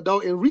sometimes get an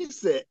adult and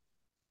reset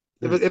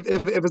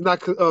if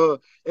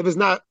it's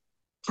not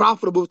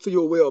profitable to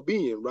your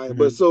well-being, right?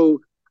 But so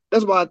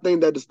that's why I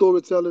think that the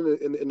storytelling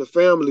in the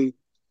family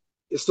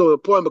is so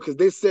important, because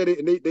they set it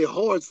and they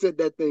hard set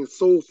that thing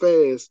so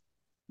fast,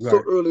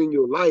 so early in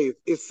your life.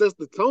 It sets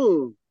the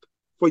tone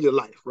for your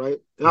life, right?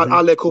 And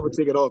I'll let Kobe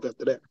take it off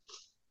after that.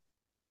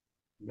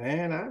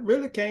 Man, I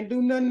really can't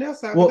do nothing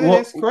else after that.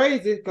 That's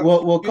crazy.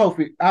 Well,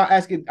 Kofi, I'll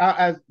ask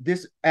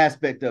this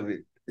aspect of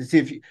it.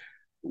 See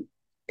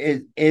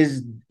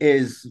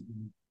is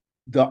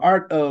the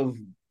art of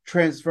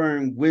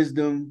transferring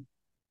wisdom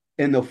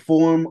in the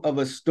form of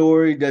a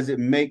story, does it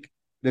make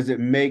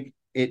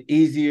it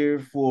easier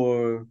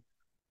for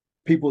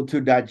people to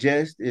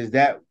digest?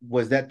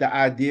 Was that the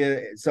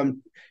idea?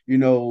 Some,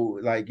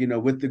 like,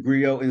 with the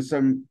griot in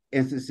some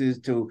instances,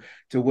 to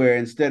where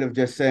instead of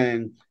just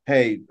saying,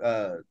 hey,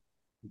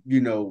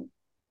 you know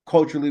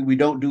culturally we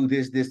don't do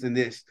this and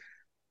this,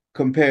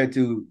 compared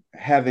to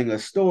having a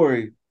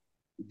story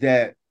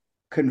that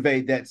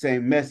conveyed that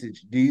same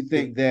message. Do you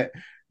think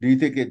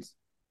it's,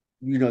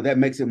 that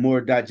makes it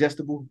more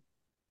digestible?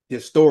 The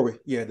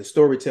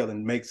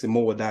storytelling makes it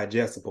more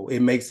digestible.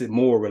 It makes it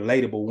more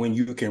relatable when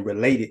you can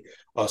relate it,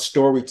 a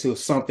story, to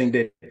something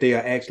that they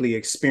are actually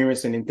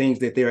experiencing and things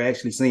that they're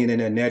actually seeing in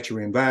their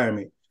natural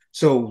environment.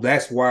 So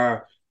that's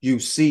why you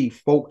see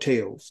folk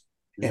tales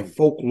and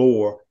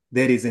folklore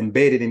that is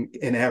embedded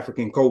in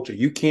African culture.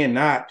 You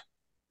cannot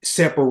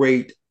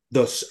separate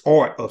the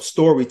art of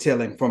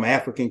storytelling from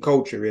African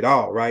culture at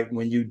all, right?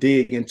 When you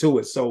dig into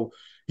it. So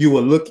you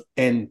will look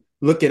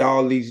at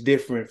all these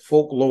different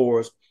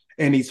folklores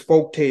and these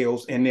folk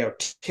tales, and they're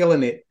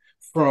telling it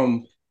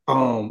from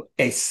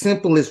a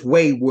simplest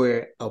way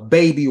where a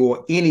baby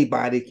or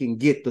anybody can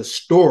get the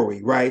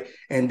story, right?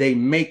 And they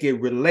make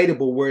it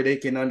relatable where they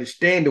can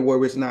understand it,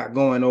 where it's not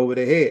going over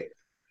their head.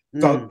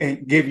 So,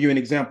 and give you an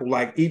example,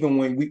 like even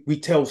when we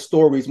tell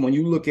stories, when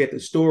you look at the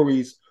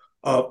stories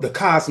of the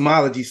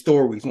cosmology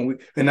stories,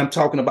 and I'm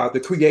talking about the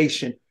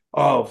creation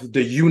of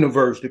the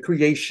universe, the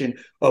creation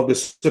of the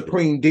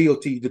supreme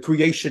deity, the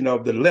creation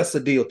of the lesser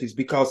deities,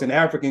 because in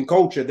African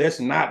culture, there's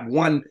not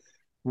one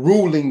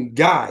ruling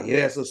guy.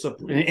 There's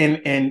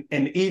and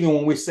even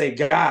when we say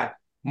God,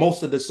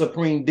 most of the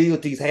supreme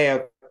deities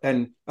have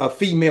a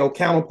female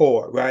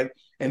counterpart, right?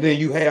 And then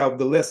you have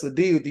the lesser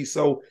deities.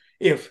 So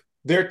if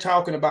they're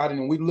talking about it,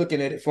 and we're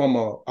looking at it from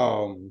what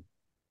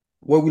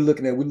we're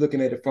looking at,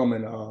 it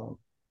from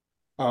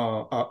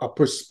a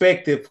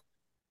perspective.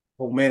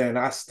 Oh man, and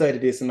I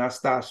studied this and I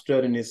started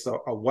studying this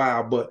a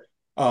while, but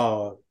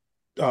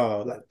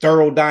like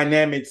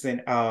thermodynamics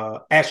and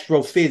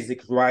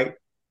astrophysics, right?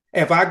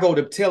 If I go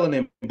to telling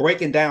them,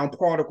 breaking down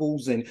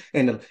particles and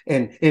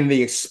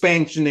the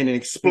expansion and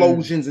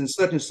explosions and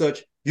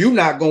such, you're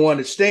not going to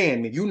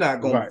understand me. You're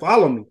not going to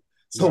follow me.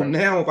 So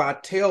now if I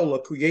tell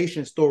a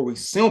creation story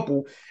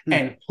simple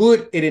and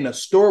put it in a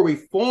story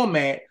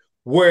format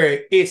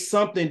where it's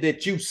something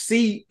that you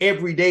see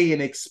every day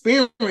and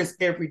experience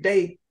every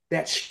day,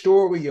 that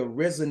story will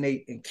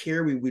resonate and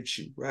carry with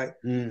you, right?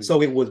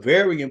 So it was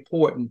very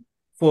important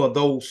for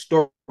those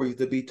stories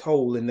to be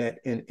told in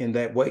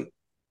that way.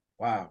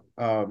 Wow.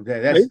 He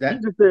just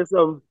said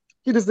something.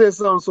 He just said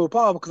something so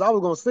powerful, because I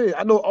was gonna say,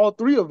 I know all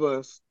three of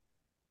us,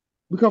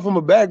 we come from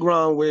a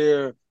background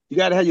where you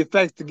got to have your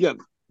facts together.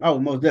 Oh,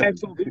 most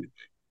definitely.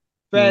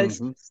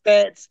 Facts,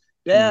 stats,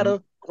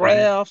 data,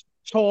 graphs,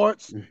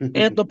 charts,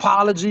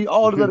 anthropology,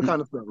 all this other kind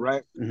of stuff,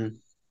 right?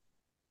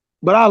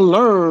 But I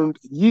learned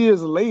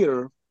years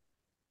later,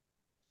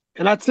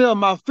 and I tell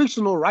my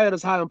fictional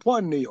writers how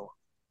important they are.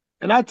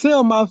 And I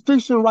tell my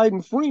fiction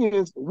writing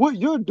friends, what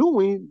you're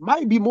doing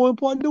might be more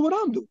important than what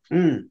I'm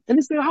doing. And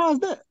they say, how is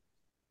that?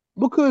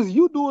 Because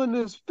you doing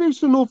this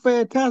fictional,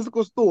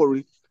 fantastical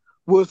story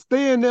will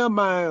stay in their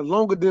mind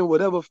longer than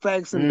whatever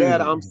facts and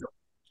data I'm selling.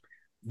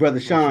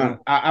 Brother Sean,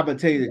 I'm going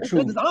to tell you the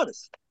truth. That's just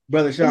honest.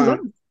 Brother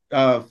Sean,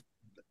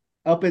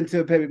 up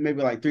until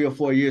maybe like 3 or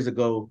 4 years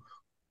ago,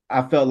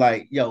 I felt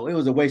like, it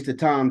was a waste of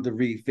time to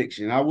read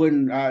fiction. I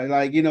wouldn't.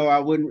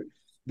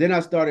 Then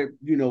I started,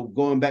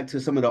 going back to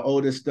some of the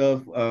older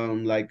stuff,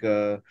 like,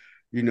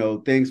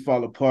 Things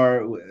Fall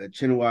Apart,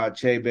 Chinua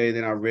Achebe.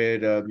 Then I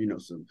read,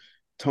 some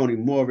Toni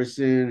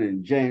Morrison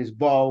and James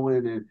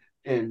Baldwin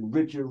and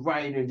Richard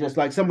Wright, and just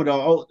like some of the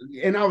old,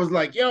 and I was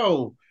like,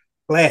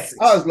 classics.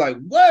 I was like,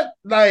 what?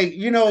 Like,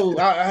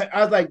 I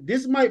was like,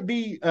 this might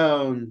be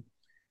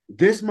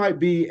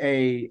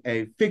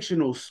a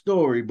fictional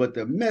story, but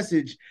the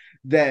message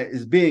that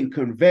is being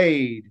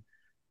conveyed,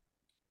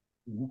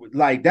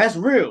 like, that's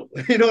real.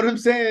 You know what I'm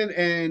saying?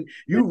 And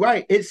you're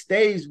right, it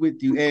stays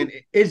with you, and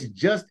it's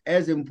just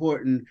as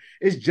important.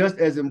 It's just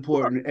as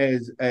important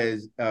as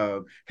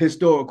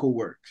historical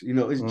works.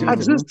 It's just. I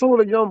just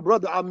told a young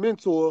brother I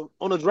mentor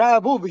on a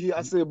drive over here,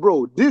 I said,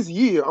 bro, this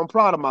year I'm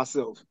proud of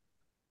myself.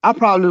 I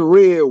probably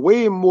read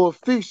way more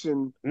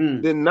fiction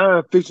than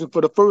nonfiction for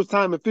the first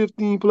time in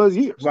 15 plus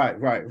years.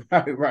 Right.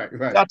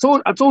 I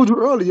told you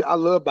earlier, I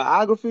love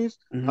biographies.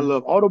 I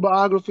love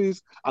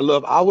autobiographies. I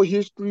love our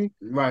history,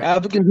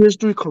 African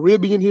history,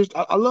 Caribbean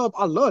history. I love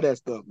that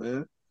stuff,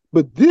 man.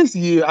 But this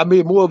year, I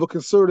made more of a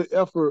concerted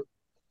effort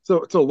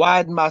to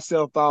widen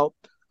myself out.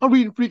 I'm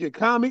reading freaking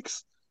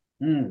comics.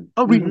 I'm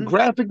reading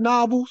graphic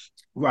novels.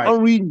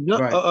 I'm reading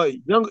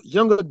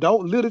young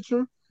adult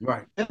literature.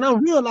 Right. And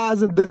I'm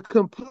realizing the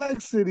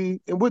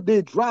complexity in what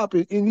they're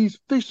dropping in these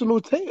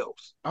fictional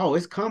tales. Oh,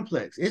 it's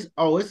complex. And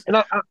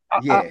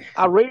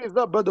I raised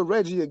up Brother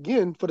Reggie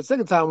again for the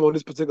second time on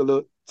this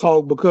particular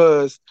talk,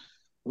 because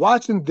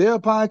watching their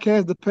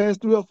podcast the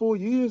past 3 or 4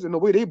 years and the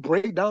way they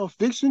break down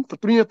fiction for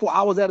 3 and 4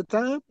 hours at a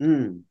time,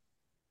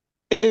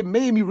 it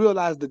made me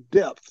realize the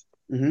depth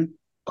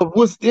of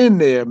what's in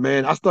there,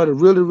 man. I started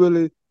really,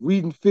 really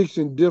reading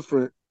fiction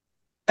different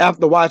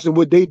after watching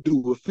what they do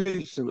with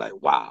fiction. Like,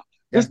 wow,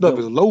 this That's stuff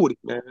is dope. loaded,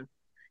 man.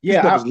 This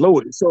stuff Yeah, is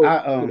loaded. So,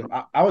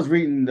 I was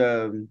reading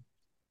the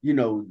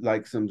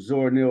like some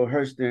Zora Neale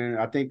Hurston.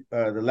 I think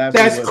the last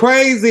one That's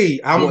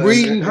crazy. I'm was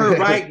reading her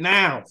right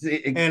now.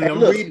 See, And hey, I'm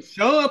look, reading.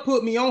 Sean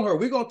put me on her.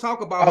 We're gonna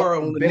talk about her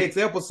on the next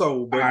episode,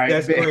 all but right,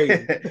 that's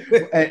crazy.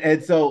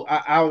 and so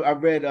I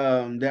read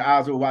Their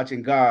Eyes Were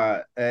Watching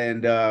God,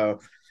 and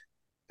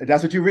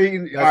that's what you're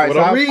reading. All That's right, what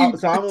I'm reading.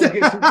 so I won't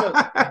get too much,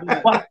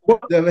 wow,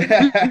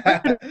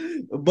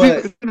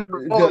 but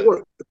all the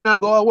work. It's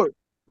all work.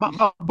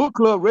 My book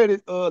club read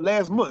it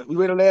last month. We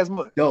read it last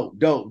month. dope.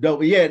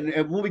 Yeah,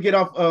 and when we get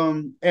off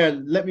air,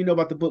 let me know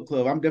about the book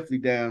club. I'm definitely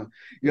down.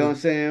 You know what I'm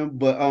saying?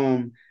 But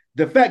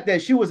the fact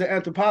that she was an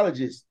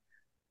anthropologist,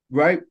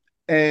 right?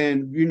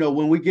 And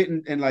when we get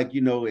in, and like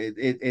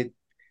the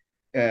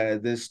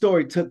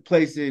story took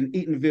place in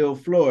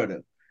Eatonville, Florida.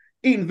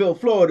 Eatonville,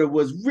 Florida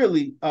was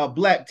really a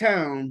black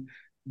town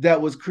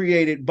that was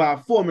created by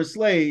former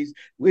slaves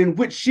in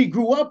which she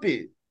grew up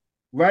in,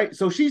 right?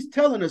 So she's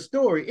telling a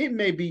story. It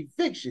may be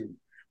fiction,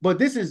 but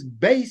this is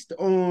based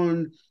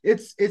on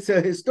it's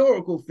a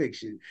historical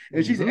fiction,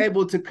 and she's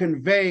able to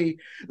convey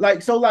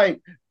like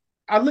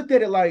I looked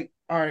at it like,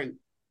 all right,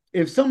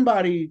 if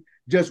somebody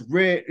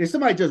if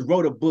somebody just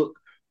wrote a book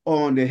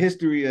on the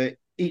history of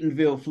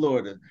Eatonville,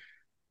 Florida,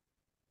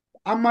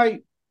 I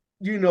might,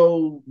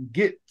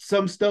 get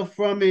some stuff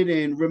from it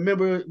and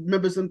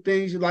remember some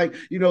things like,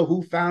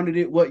 who founded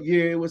it, what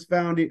year it was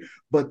founded,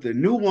 but the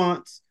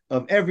nuance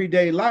of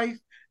everyday life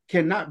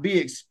cannot be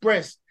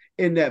expressed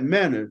in that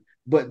manner.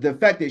 But the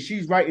fact that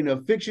she's writing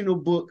a fictional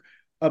book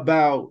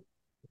about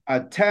a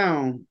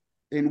town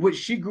in which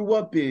she grew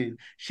up in,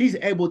 she's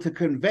able to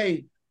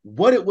convey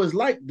what it was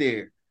like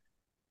there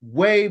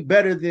way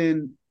better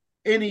than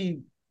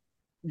any,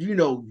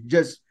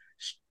 just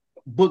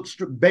books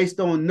based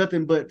on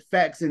nothing but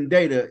facts and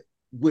data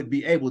would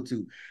be able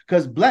to.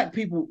 Because black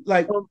people,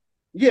 like,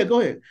 yeah, go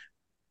ahead.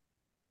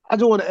 I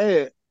just want to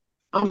add,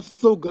 I'm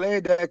so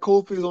glad that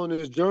Kofi is on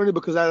this journey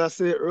because, as I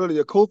said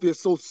earlier, Kofi is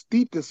so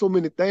steeped in so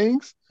many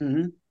things.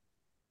 The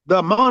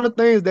amount of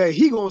things that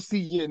he gonna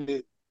see in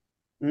it,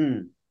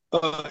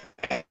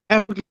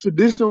 African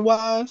tradition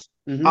wise,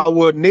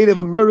 our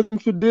Native American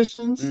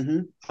traditions,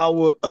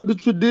 our other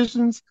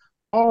traditions,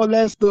 all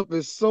that stuff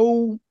is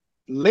so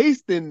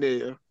laced in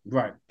there.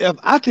 Right. If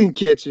I can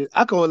catch it,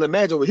 I can only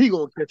imagine what he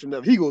gonna catch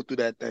enough. He go through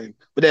that thing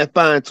with that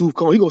fine tooth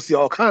comb. He gonna see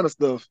all kind of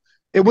stuff,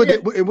 and what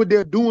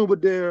they're doing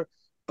with their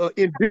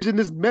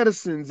indigenous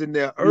medicines and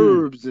their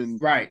herbs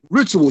and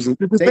rituals and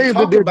the things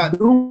that they're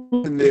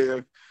doing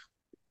there.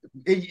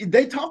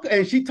 They talk,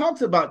 and she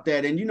talks about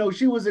that, and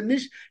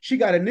she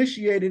got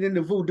initiated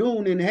into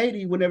voodoo in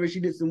Haiti whenever she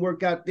did some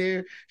work out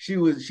there. She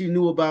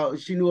knew about.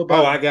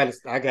 Oh, I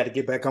gotta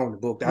get back on the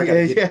book. I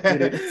gotta get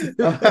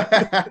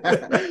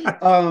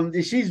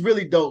it. She's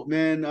really dope,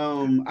 man.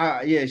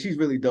 She's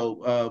really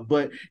dope.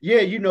 But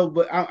yeah,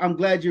 but I'm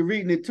glad you're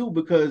reading it too,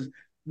 because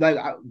like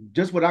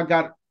just what I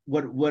got,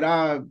 what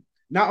I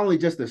not only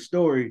just the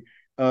story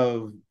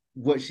of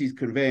what she's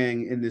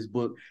conveying in this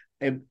book,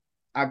 and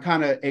it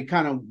kind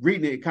of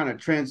reading it kind of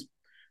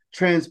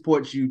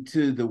transports you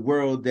to the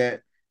world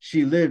that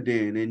she lived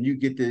in, and you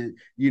get to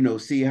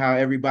see how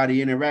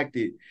everybody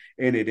interacted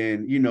in it,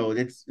 and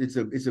it's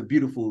a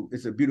beautiful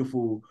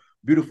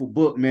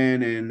book,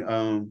 man.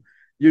 And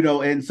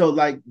and so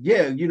like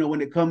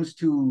when it comes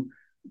to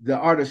the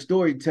art of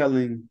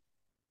storytelling,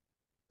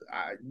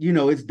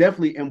 it's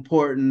definitely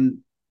important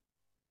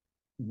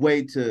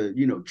way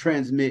to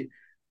transmit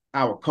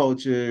our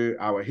culture,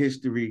 our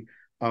history.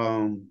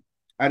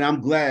 And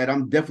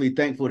I'm definitely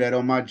thankful that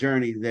on my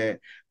journey that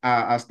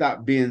I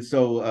stopped being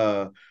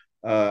so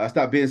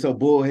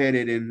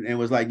bullheaded and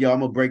was like, yo,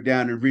 I'm gonna break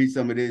down and read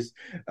some of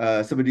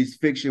these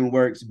fiction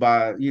works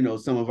by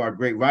some of our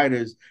great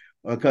writers,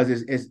 because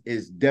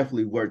it's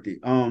definitely worth it.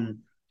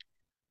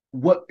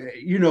 What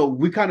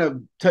we kind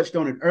of touched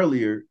on it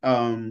earlier.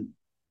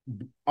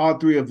 All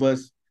three of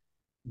us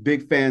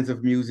big fans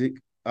of music.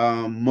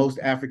 Most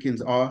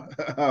Africans are.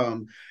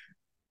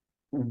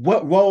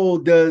 What role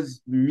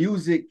does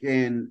music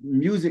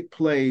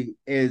play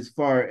as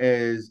far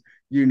as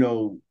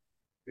the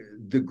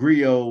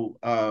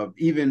griot,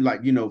 even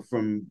like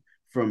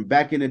from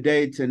back in the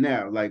day to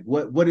now? Like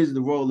what is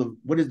the role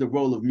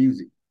of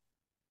music?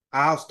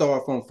 I'll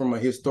start from a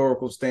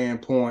historical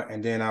standpoint,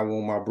 and then I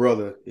want my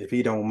brother, if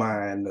he don't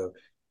mind,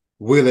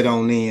 wheel it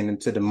on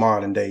into the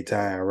modern day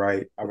time,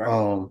 right? All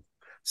right.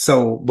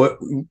 So, but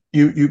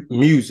you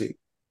music,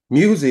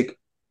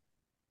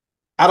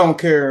 I don't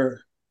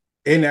care.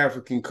 In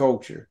African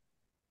culture,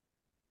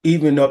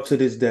 even up to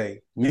this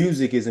day,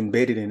 music is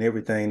embedded in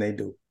everything they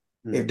do.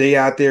 If they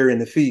out there in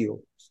the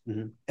field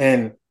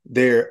and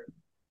they're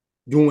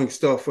doing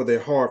stuff for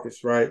their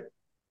harvest, right?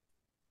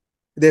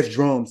 There's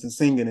drums and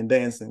singing and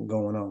dancing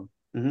going on.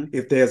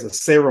 If there's a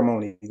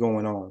ceremony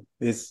going on,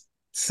 it's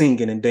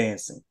singing and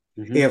dancing.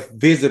 If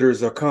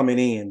visitors are coming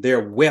in,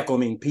 they're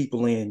welcoming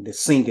people in, they're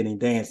singing and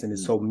dancing. And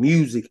so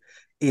music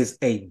is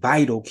a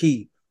vital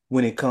key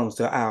when it comes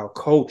to our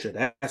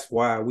culture. That's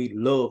why we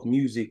love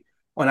music.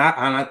 And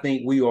I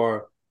think we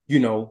are,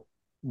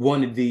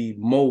 one of the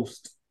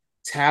most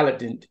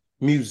talented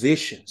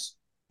musicians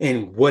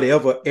in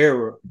whatever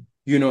era,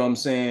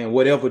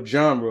 whatever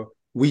genre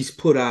we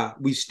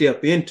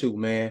step into,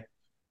 man.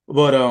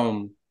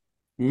 But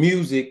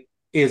music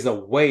is a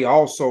way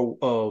also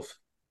of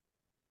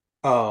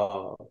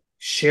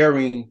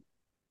sharing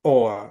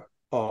or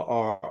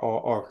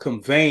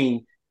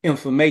conveying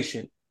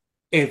information.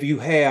 If you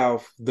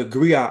have the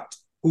Griot,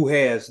 who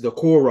has the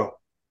kora,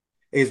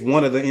 is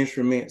one of the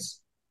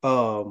instruments,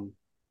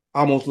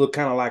 almost look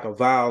kind of like a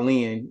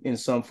violin in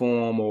some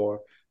form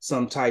or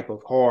some type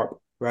of harp,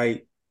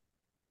 right?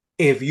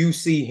 If you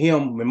see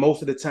him, and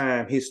most of the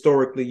time,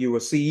 historically, you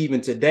will see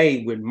even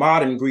today with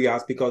modern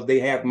griots, because they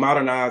have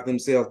modernized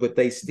themselves, but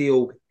they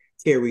still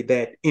carry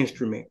that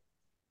instrument.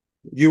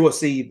 You will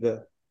see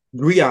the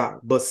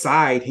griot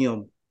beside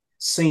him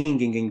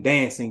singing and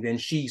dancing, and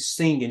she's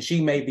singing.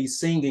 She may be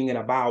singing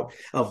about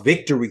a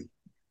victory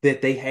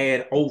that they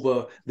had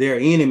over their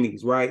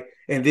enemies, right?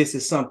 And this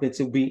is something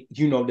to be,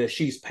 that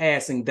she's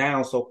passing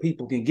down so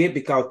people can get,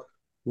 because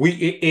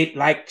it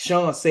like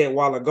Sean said a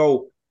while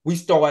ago, we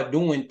start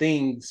doing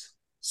things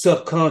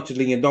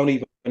subconsciously and don't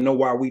even know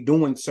why we're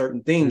doing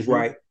certain things,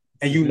 right?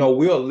 And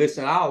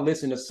I'll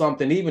listen to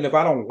something, even if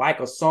I don't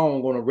like a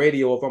song on the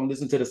radio, if I'm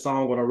listening to the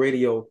song on the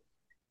radio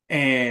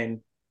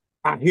and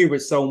I hear it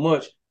so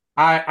much,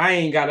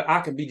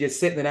 I could be just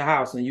sitting in the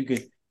house and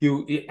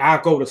I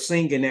go to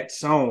singing that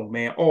song,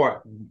 man,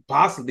 or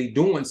possibly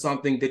doing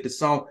something that the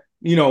song,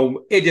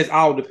 it just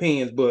all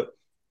depends. But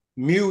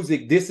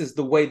music, this is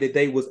the way that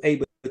they was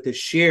able to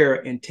share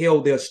and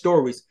tell their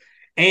stories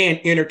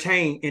and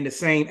entertain in the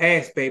same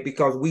aspect,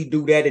 because we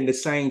do that in the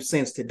same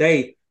sense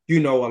today. A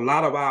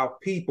lot of our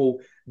people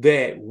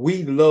that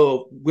we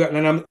love,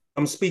 and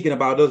I'm speaking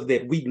about us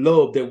that we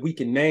love, that we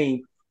can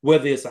name,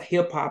 whether it's a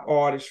hip hop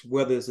artist,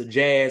 whether it's a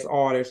jazz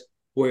artist,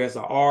 whether it's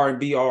an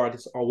R&B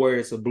artist, or whether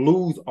it's a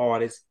blues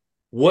artist,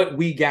 what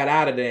we got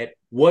out of that,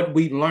 what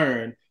we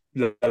learned,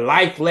 the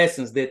life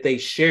lessons that they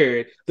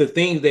shared, the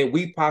things that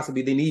we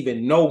possibly didn't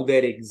even know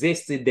that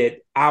existed, that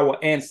our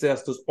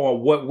ancestors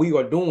or what we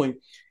are doing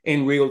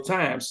in real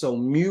time. So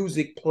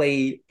music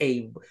played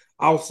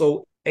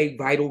also a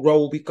vital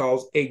role,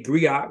 because a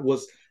griot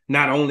was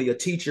not only a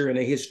teacher and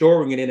a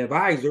historian and an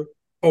advisor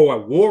or a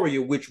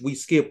warrior, which we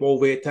skip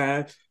over at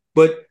times,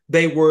 but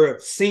they were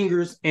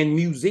singers and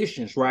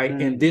musicians, right?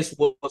 And this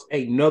was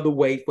another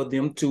way for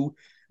them to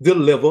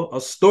deliver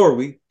a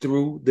story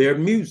through their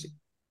music.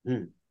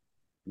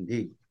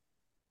 Indeed.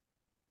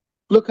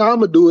 Look how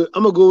I'm gonna do it.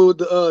 I'm gonna go with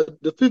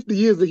the 50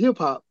 years of hip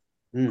hop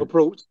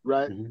approach,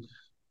 right? And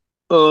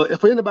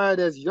for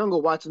anybody that's younger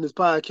watching this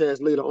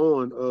podcast later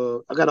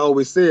on, I gotta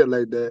always say it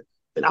like that.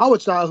 In our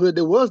childhood,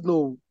 there was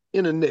no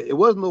internet. It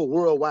was no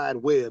World Wide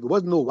Web. It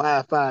wasn't no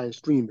Wi-Fi and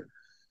streaming.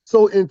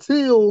 So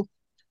until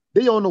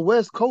they on the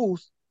West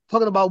Coast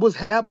talking about what's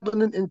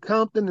happening in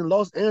Compton and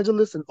Los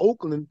Angeles and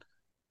Oakland,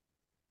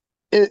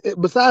 and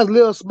besides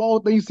little small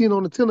thing you seen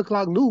on the 10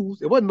 o'clock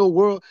news, it wasn't no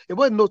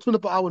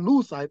 24-hour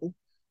news cycle.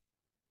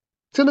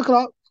 10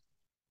 o'clock,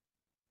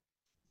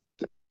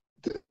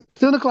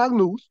 10 o'clock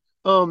news.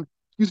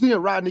 You see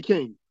in Rodney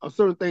King of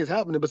certain things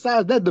happening.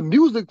 Besides that, the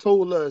music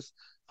told us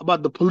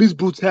about the police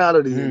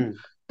brutality and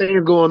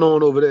things going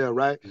on over there,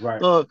 right?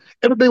 Right.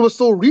 Everything was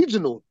so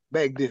regional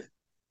back then.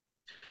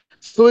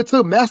 So it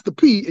took Master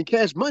P and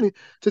Cash Money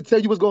to tell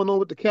you what's going on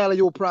with the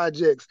Calio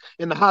projects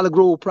and the Holly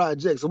Grove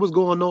projects and what's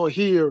going on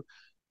here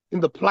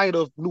in the plight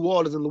of New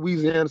Orleans and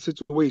Louisiana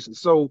situation.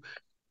 So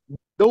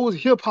those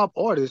hip hop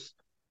artists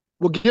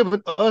were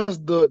giving us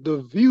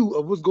the view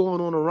of what's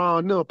going on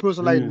around them. A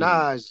person like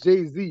Nas,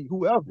 Jay-Z,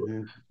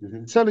 whoever,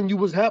 telling you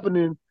what's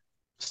happening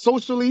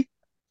socially,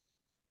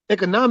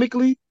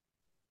 economically.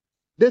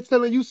 They're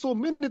telling you so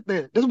many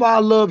things. That's why I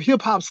love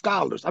hip hop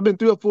scholars. I've been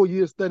 3 or 4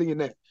 years studying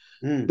that.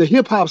 The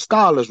hip hop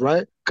scholars,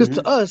 right? Because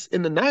to us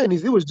in the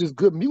 90s, it was just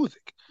good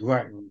music.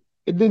 Right.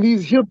 And then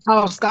these hip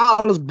hop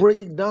scholars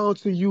break down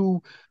to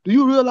you. Do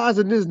you realize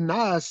in this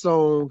Nas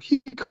song, he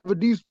covered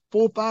these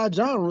 4 or 5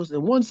 genres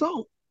in one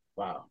song?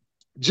 Wow.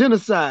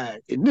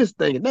 Genocide and this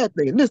thing and that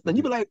thing and this thing.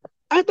 You be like,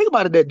 I didn't think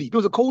about it that deep. It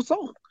was a cold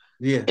song.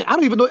 Yeah. And I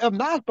don't even know if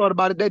Nas thought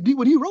about it that deep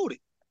when he wrote it.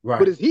 Right.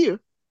 But it's here,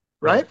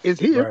 right?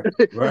 It's here.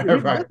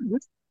 Right.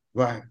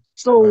 Right.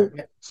 So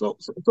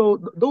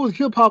those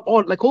hip hop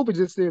art, like Kofi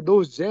just said,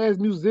 those jazz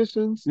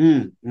musicians,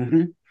 the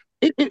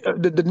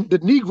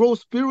Negro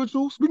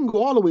spirituals, we can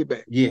go all the way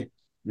back. Yeah.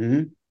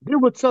 They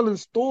were telling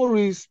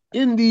stories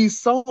in these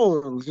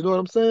songs. You know what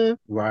I'm saying?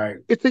 Right.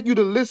 It take you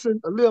to listen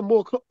a little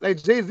more.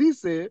 Like Jay-Z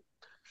said,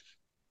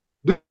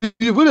 do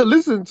you really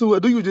listen to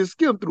it? Do you just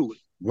skim through it?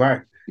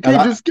 Right. You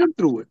can't just skim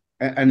through it.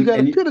 You got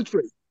to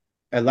penetrate.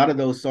 A lot of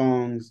those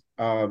songs,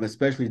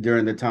 especially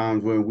during the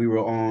times when we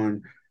were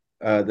on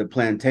the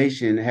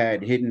plantation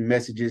had hidden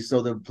messages,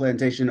 so the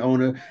plantation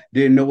owner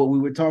didn't know what we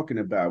were talking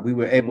about. We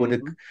were able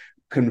to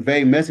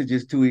convey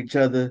messages to each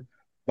other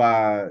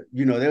by,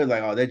 they were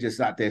like, oh, they're just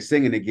out there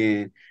singing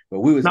again, but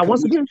we was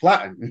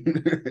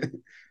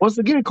plotting. Once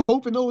again,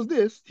 Kofi knows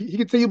this. He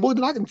can tell you more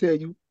than I can tell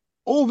you.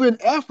 Over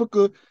in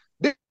Africa,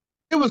 they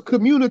was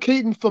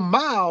communicating for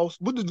miles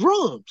with the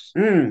drums.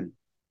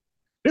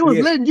 They was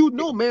letting you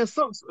know, man,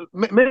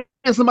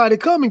 somebody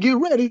come and get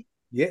ready.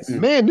 Yes.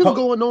 Man, this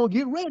going on,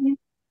 get ready.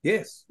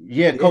 Yes.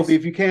 Yeah, Kofi,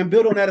 if you can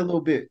build on that a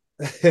little bit.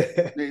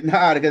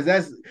 Nah,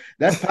 because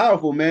that's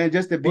powerful, man.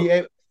 Just to be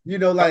able,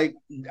 like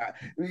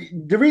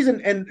the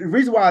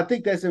reason why I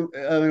think that's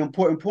an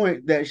important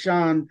point that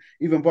Sean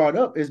even brought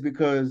up is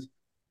because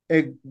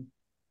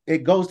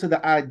it goes to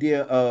the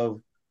idea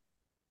of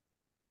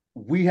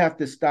we have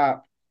to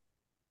stop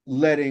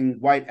letting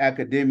white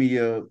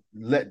academia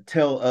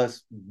tell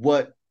us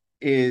what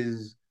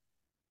is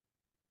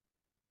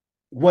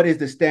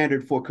the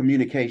standard for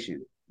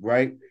communication,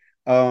 right?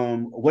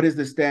 What is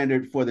the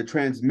standard for the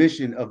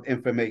transmission of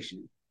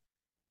information?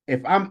 If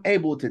I'm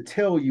able to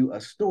tell you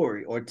a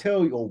story or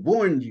tell you or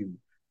warn you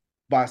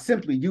by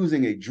simply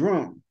using a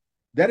drum,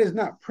 that is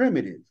not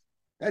primitive.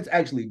 That's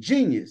actually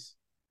genius.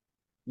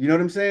 You know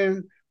what I'm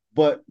saying?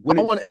 But when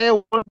I want to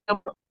add one,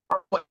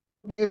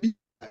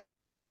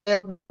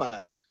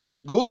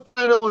 go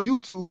find it on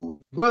YouTube,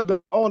 brother,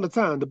 all the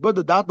time. The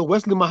brother Dr.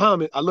 Wesley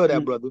Muhammad, I love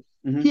that brother.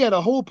 He had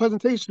a whole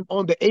presentation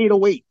on the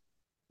 808,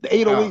 the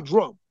 808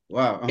 drum.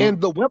 Wow. And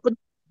the weapon,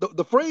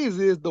 the phrase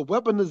is the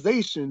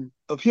weaponization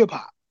of hip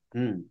hop.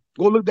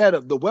 Go look that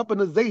up. The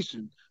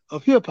weaponization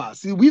of hip hop.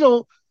 See, we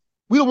don't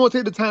want to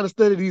take the time to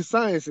study these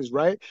sciences,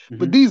 right?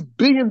 But these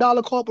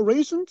billion-dollar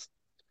corporations,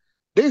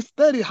 they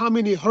study how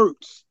many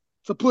hertz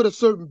to put a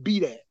certain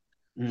beat at,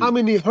 how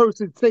many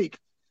hertz it take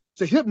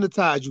to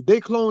hypnotize you.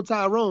 They clone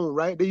Tyrone,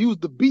 right? They use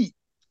the beat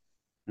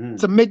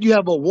to make you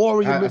have a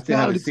warrior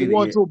mentality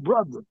towards your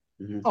brother.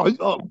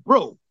 Oh,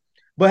 bro.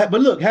 But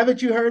look,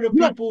 haven't you heard of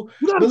people?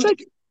 You gotta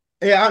check it.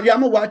 Yeah, I'm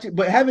gonna watch it.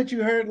 But haven't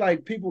you heard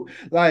like people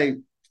like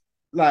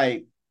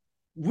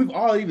we've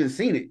all even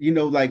seen it,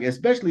 like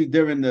especially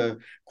during the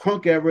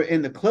crunk era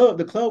in the club.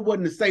 The club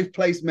wasn't a safe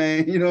place,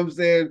 man. You know what I'm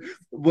saying?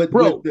 With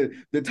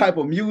the type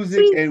of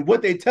music and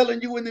what they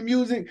telling you in the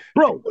music,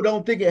 people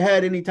don't think it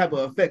had any type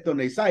of effect on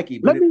their psyche,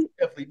 but it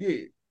definitely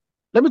did.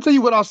 Let me tell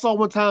you what I saw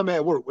one time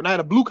at work when I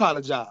had a blue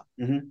collar job.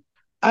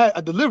 I had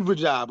a delivery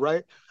job,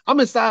 right? I'm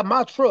inside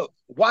my truck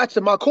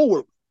watching my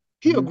coworker.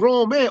 He a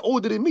grown man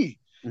older than me.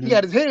 He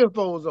had his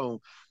headphones on.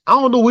 I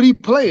don't know what he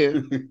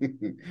playing.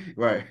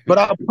 Right. But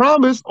I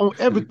promise on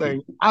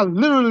everything, I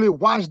literally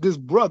watched this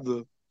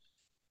brother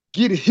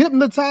get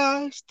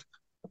hypnotized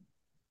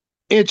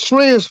and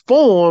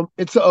transform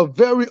into a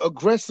very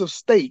aggressive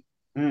state.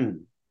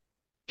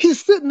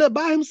 He's sitting there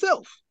by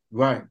himself.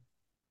 Right.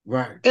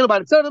 Ain't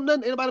nobody telling him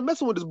nothing, ain't nobody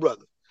messing with this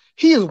brother.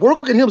 He is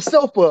working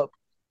himself up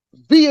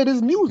via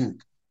this music.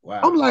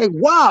 Wow. I'm like,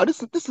 wow,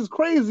 this is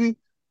crazy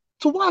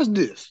to watch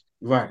this.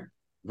 Right.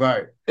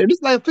 And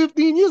this like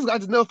 15 years ago, I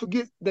just never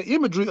forget the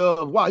imagery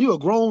of, wow, you're a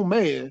grown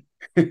man.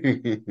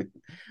 And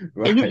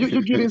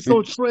you're getting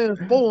so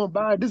transformed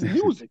by this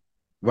music.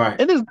 Right.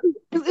 And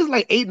it's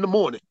like 8 in the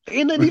morning.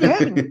 Ain't nothing even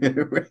happening.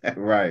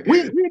 Right.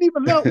 We ain't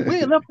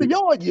left the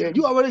yard yet.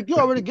 You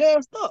already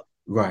gassed up.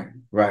 Right.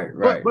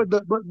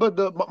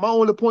 But my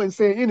only point in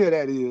saying any of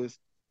that is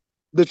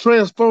the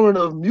transferring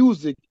of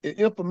music and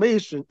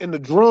information and the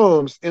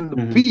drums and the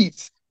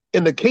beats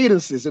and the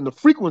cadences and the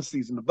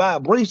frequencies and the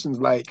vibrations.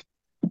 Like,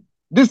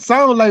 this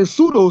sounds like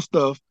pseudo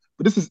stuff,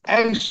 but this is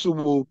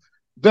actual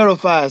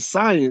verified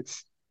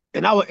science.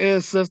 And our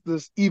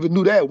ancestors even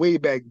knew that way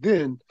back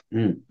then.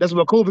 That's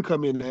where COVID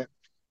come in at.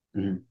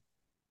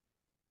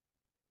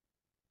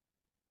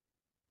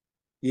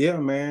 Yeah,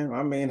 man.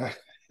 I mean,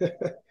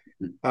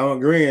 I'm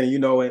agreeing,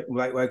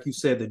 like you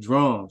said, the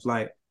drums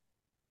were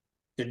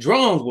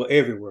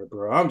everywhere,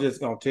 bro. I'm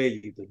just gonna tell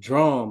you, the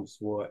drums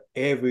were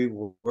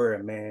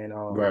everywhere, man.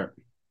 Right.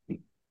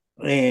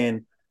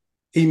 And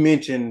he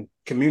mentioned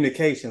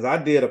communications. I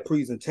did a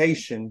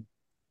presentation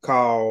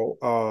called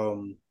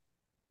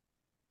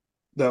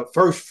the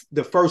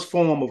first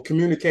form of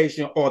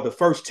communication, or the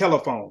first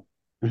telephone.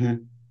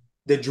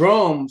 The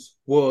drums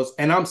was,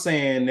 and I'm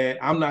saying that,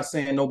 I'm not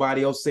saying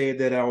nobody else said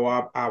that,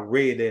 or I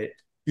read it,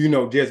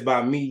 just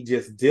by me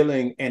just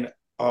dealing and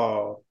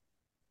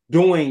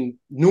doing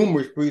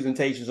numerous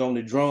presentations on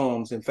the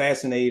drums, and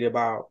fascinated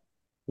about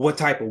what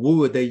type of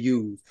wood they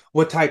use,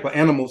 what type of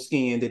animal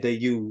skin did they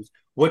use,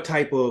 what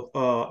type of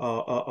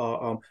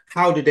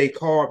how did they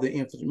carve the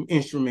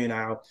instrument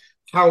out,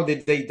 how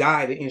did they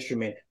dye the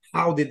instrument,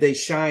 how did they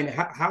shine,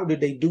 how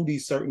did they do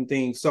these certain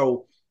things.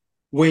 So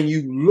when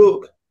you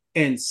look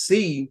and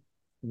see,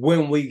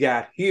 when we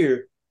got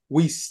here,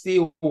 we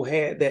still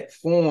had that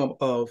form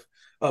of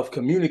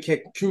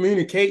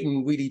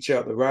communicating with each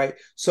other, right?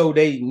 So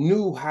they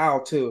knew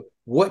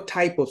what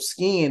type of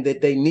skin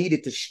that they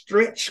needed to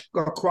stretch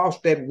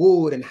across that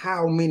wood, and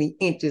how many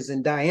inches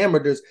and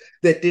diameters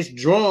that this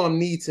drum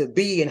needs to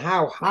be, and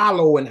how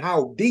hollow and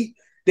how deep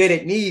that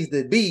it needs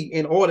to be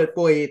in order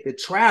for it to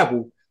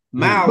travel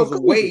miles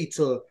away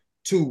to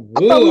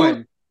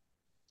warn.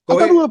 I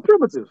thought we were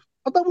primitive.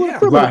 I thought we were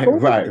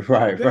primitive. Right.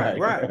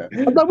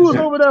 I thought we was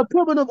over there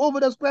primitive, over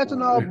there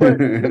scratching our butt,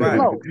 looking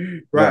lost.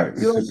 Right.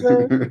 You know what I'm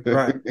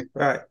saying?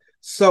 Right.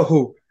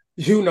 So,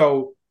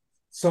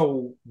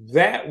 so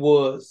that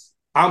was,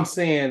 I'm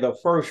saying, the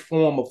first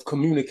form of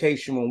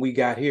communication when we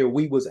got here.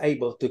 We was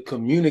able to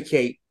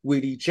communicate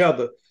with each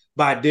other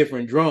by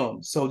different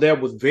drums. So there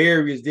was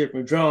various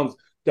different drums.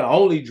 The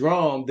only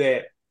drum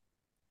that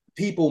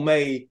people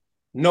may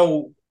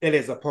know that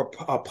is a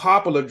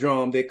popular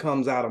drum that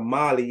comes out of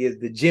Mali is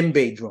the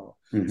djembe drum.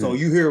 Mm-hmm. So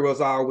you hear us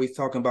always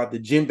talking about the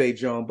djembe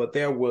drum, but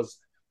there was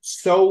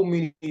so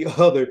many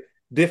other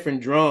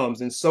different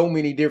drums and so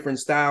many different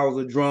styles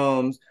of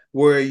drums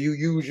where you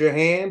use your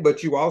hand,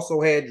 but you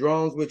also had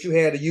drums which you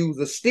had to use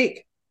a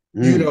stick,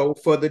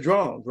 for the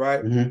drums,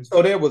 right? Mm-hmm.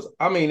 So there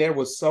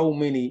was so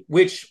many,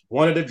 which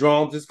one of the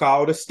drums is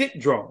called a stick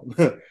drum.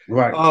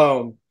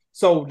 Right.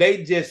 So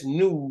they just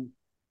knew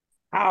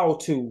how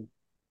to,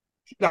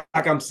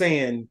 like I'm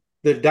saying,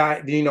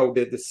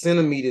 the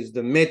centimeters,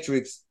 the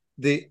metrics,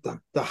 the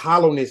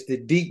hollowness, the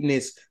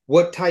deepness,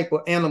 what type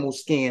of animal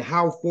skin,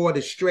 how far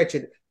to stretch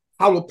it,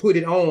 how to put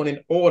it on in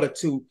order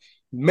to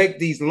make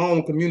these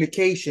long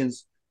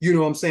communications,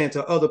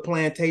 to other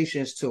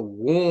plantations to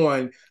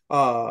warn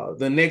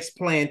the next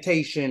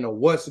plantation or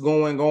what's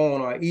going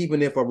on, or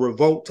even if a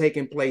revolt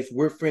taking place,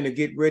 we're finna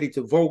get ready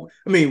to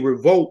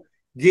revolt,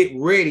 get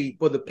ready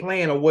for the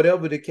plan or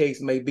whatever the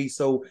case may be.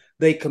 So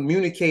they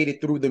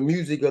communicated through the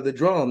music of the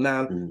drum.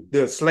 Now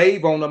the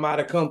slave owner might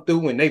have come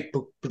through and they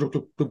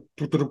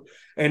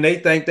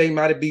think they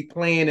might be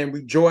playing and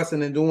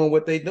rejoicing and doing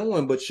what they're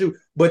doing,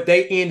 but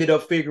they ended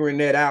up figuring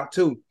that out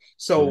too.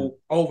 So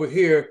over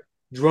here,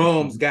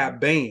 drums got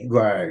banned.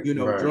 Right.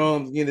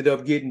 Drums ended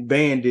up getting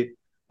banned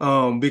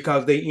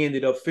because they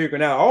ended up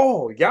figuring out,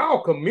 oh,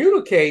 y'all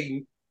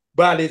communicating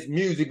by this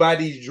music, by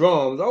these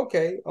drums.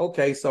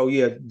 Okay. So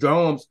yeah,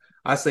 drums,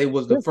 I say,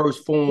 was the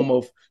first form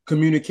of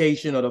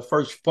communication, or the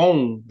first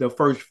phone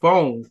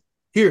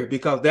here,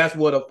 because that's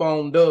what a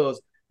phone does.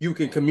 You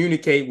can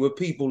communicate with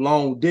people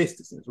long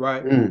distances,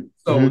 right?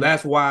 So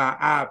that's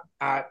why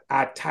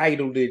I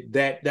titled it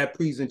that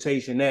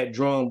presentation, that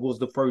drum was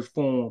the first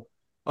form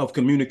of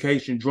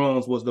communication.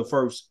 Drums was the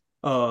first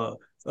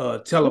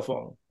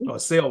telephone or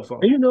cell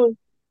phone.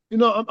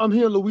 And I'm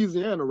here in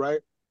Louisiana, right?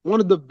 One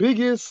of the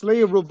biggest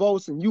slave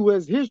revolts in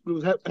U.S.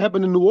 history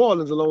happened in New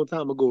Orleans a long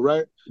time ago,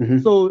 right?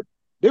 So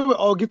they would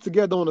all get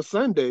together on a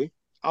Sunday,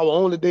 our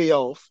only day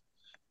off,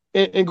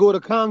 and go to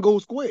Congo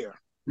Square.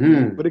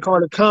 But they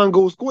call it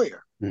Congo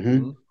Square.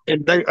 And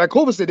like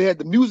Kobe said, they had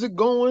the music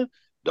going.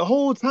 The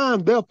whole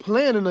time they're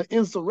planning an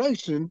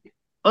insurrection,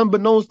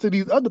 unbeknownst to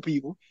these other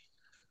people.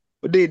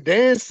 But they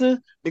dancing,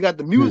 they got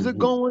the music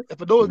going. And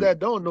for those that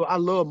don't know, I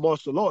love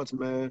martial arts,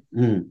 man.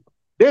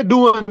 They're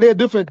doing their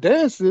different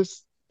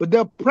dances, but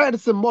they're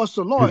practicing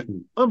martial art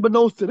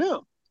unbeknownst to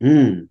them.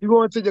 You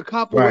go into the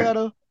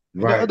capoeira,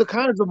 and the other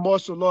kinds of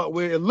martial art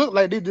where it looked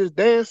like they just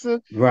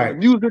dancing, and the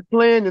music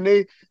playing, and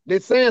they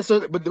saying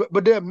so,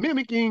 but they're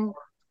mimicking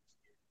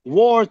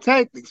war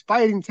tactics,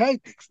 fighting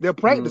tactics. They're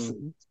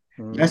practicing.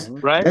 That's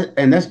right,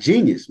 and that's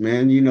genius,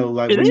 man.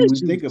 Like when we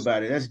think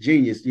about it, that's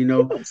genius. Yes,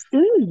 it is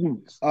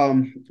genius.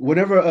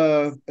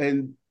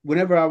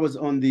 Whenever I was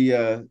on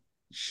the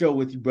show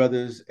with you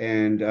brothers,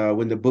 and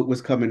when the book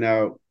was coming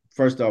out,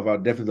 first off,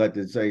 I'd definitely like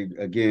to say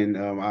again,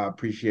 I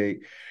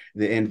appreciate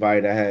the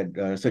invite. I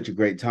had such a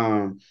great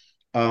time.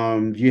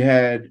 You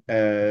had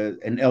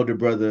an elder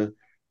brother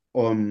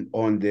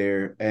on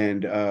there,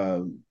 and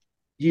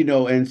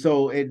and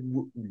so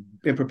in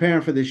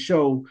preparing for this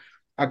show,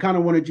 I kind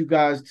of wanted you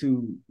guys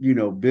to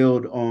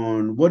build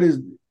on what is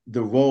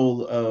the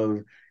role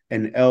of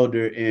an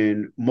elder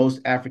in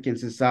most African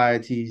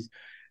societies,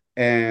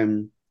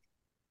 and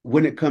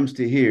when it comes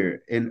to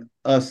here in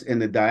us in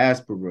the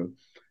diaspora,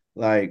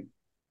 like,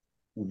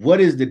 what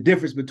is the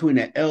difference between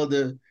an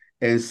elder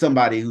and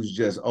somebody who's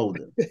just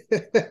older?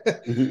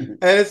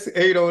 That's,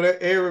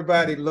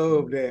 everybody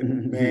love that,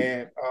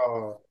 man.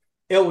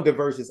 Elder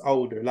versus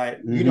older. Like,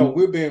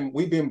 we've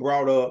been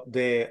brought up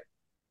that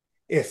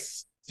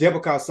it's just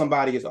because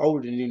somebody is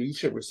older than you, you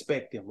should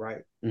respect them,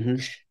 right?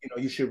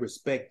 You should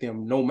respect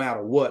them no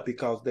matter what,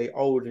 because they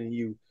older than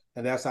you.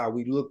 And that's how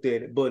we looked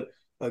at it. But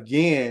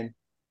again,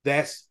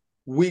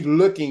 we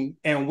looking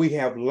and we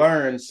have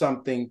learned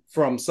something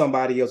from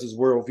somebody else's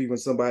worldview and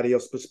somebody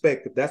else's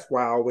perspective. That's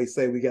why I always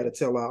say we got to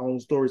tell our own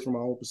stories from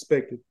our own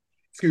perspective,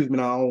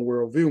 our own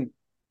worldview.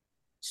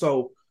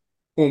 So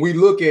when we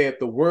look at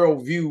the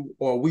worldview,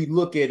 or we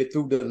look at it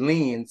through the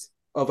lens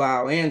of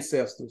our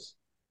ancestors,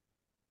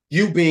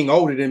 you being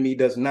older than me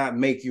does not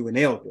make you an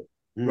elder,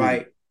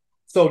 right?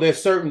 So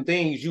there's certain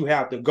things you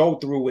have to go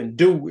through and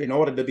do in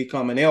order to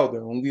become an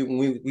elder. When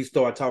we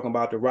start talking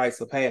about the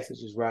rites of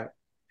passages, right?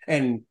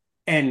 And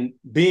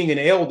being an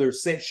elder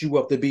sets you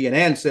up to be an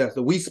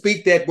ancestor. We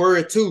speak that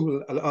word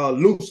too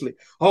loosely.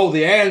 Oh,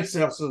 the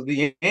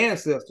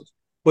ancestors.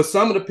 But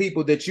some of the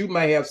people that you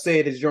may have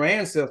said as your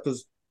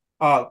ancestors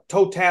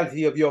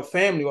totality of your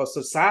family or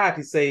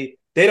society say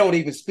they don't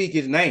even speak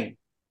his name,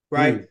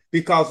 right?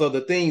 Because of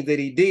the things that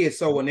he did.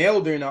 So an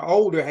elder and an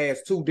older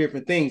has two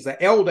different things. An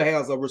elder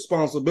has a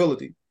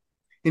responsibility.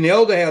 An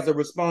elder has a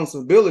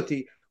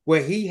responsibility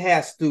where he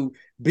has to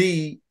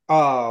be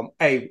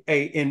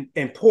an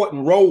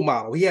important role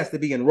model. He has to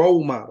be a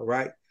role model,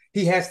 right?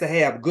 He has to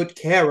have good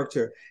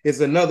character is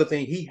another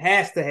thing. He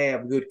has to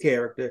have good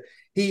character.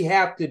 He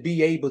have to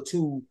be able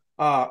to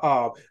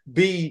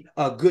be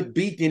a good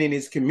beacon in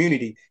his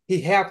community.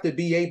 He have to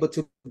be able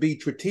to be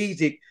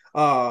strategic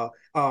in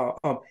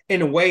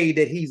a way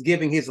that he's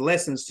giving his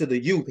lessons to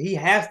the youth. He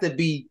has to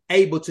be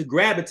able to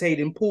gravitate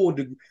and pull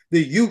the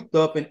youth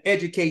up and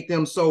educate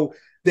them so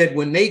that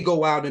when they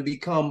go out and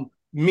become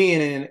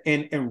men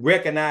and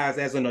recognized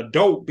as an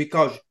adult,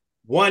 because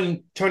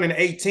one turning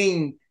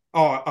 18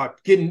 or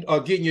getting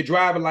your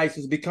driver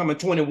license, becoming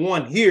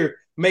 21 here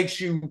makes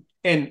you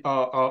make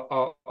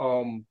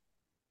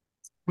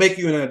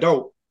you an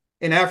adult.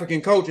 In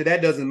African culture,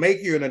 that doesn't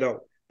make you an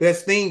adult.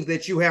 There's things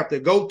that you have to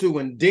go to,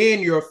 and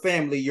then your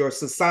family, your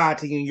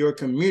society, and your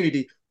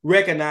community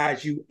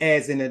recognize you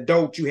as an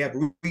adult. You have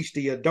reached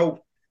the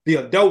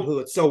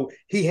adulthood. So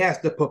he has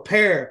to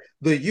prepare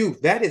the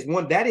youth. That is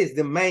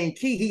the main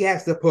key. He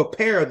has to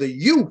prepare the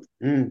youth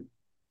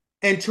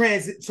and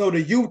so the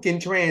youth can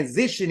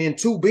transition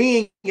into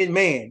being a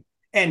man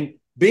and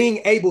being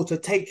able to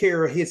take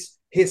care of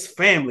his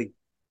family,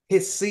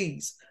 his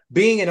seeds,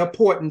 being an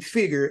important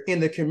figure in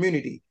the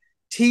community,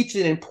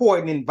 teaching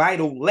important and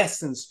vital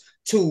lessons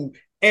to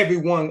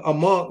everyone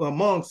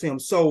amongst him.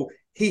 So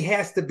he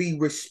has to be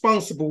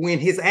responsible in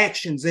his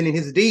actions and in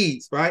his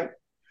deeds, right?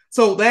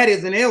 So that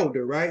is an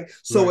elder, right?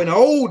 So an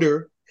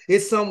older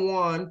is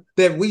someone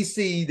that we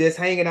see that's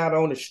hanging out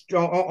on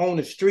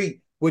the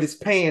street with his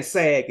pants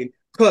sagging,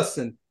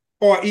 cussing,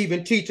 or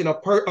even teaching a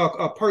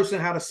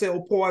person how to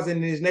sell poison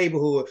in his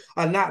neighborhood,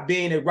 or not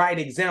being a right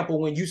example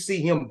when you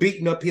see him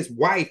beating up his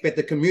wife at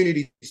the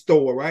community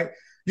store, right?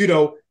 You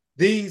know,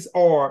 these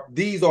are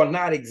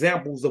not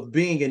examples of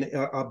being an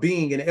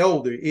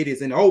elder. It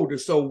is an older.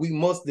 So we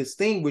must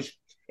distinguish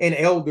an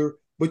elder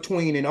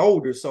between an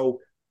older. So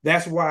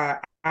that's why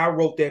I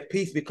wrote that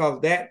piece,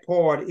 because that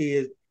part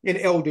is an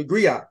elder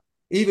griot.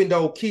 Even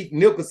though Keith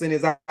Nicholson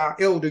is our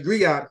elder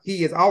griot,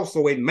 he is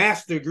also a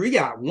master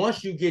griot.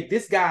 Once you get,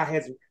 this guy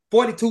has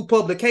 42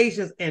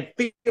 publications and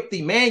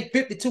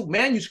 52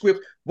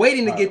 manuscripts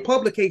waiting to get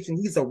publication.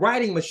 He's a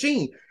writing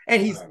machine,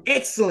 and he's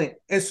excellent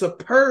and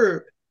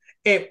superb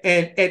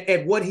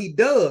at what he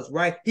does,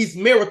 right? He's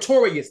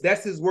meritorious.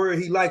 That's his word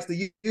he likes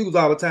to use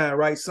all the time,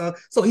 right, son?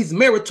 So he's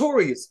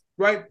meritorious,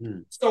 right?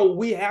 So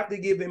we have to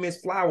give him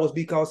his flowers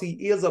because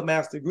he is a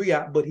master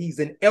griot, but he's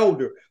an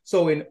elder.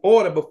 So in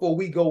order, before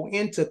we go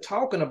into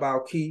talking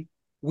about Keith,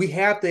 we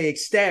have to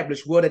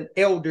establish what an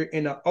elder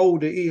and an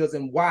older is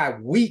and why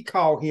we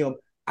call him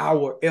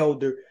our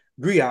elder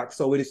griot.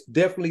 So it is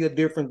definitely a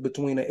difference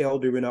between an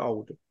elder and an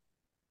older.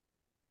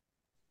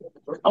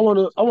 I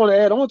want to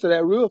add on to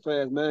that real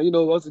fast, man. You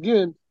know, once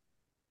again,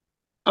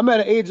 I'm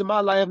at an age in my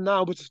life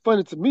now, which is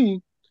funny to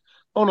me.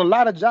 On a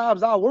lot of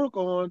jobs I work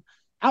on,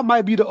 I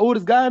might be the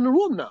oldest guy in the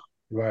room now.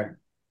 Right.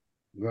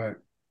 It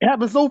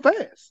happens so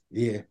fast.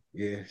 Yeah.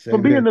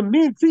 From being the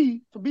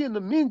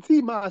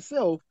mentee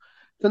myself,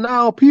 to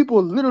now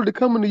people literally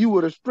coming to you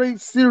with a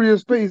straight,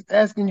 serious face,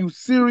 asking you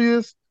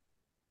serious,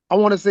 I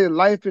want to say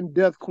life and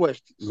death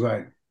questions.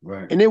 Right.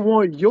 And they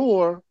want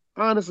your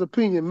honest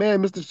opinion,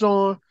 man, Mr.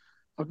 Sean.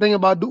 I'm thinking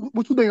about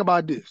what you think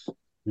about this.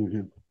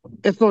 And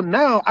so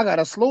now I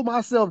gotta slow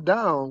myself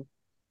down,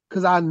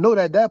 because I know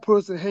that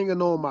person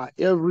hanging on my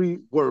every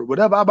word.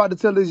 Whatever I'm about to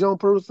tell this young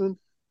person,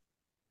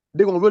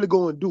 they're gonna really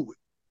go and do it.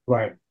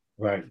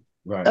 Right.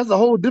 That's a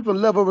whole different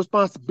level of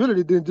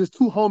responsibility than just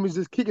two homies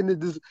just kicking it,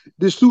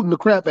 just shooting the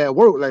crap at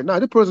work. Like, nah,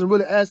 this person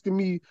really asking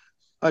me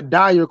a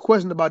dire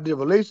question about their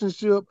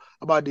relationship,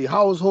 about their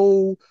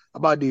household,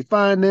 about their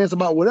finance,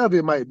 about whatever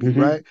it might be,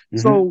 right?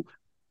 So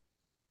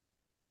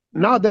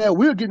now that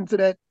we're getting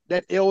to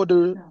that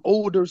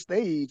older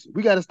stage,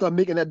 we got to start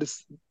making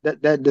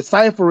that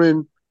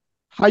deciphering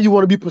how you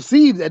want to be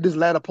perceived at this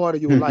latter part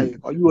of your life.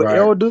 Are you an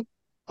elder?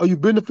 Are you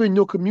benefiting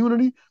your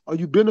community? Are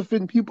you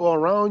benefiting people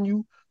around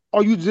you?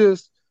 Are you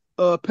just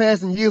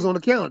passing years on the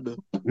calendar?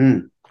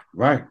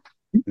 Right.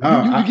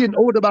 You're getting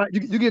older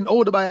you're getting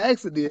older by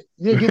accident.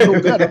 You ain't getting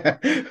no better.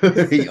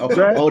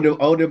 Right?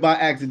 Older by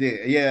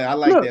accident. Yeah, I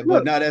like that.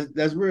 But no,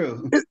 that's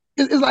real.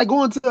 It's like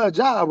going to a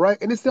job, right?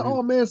 And they say,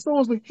 oh man,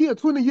 so-and-so, he a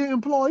 20-year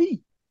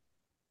employee.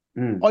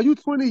 Are you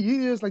 20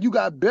 years, like you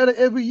got better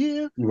every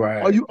year?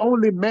 Right. Or you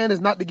only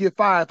managed not to get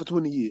fired for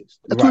 20 years?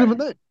 That's two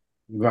different things.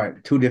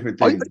 Right. Two different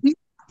things.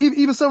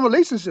 Even some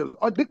relationships,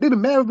 they've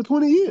been married for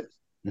 20 years.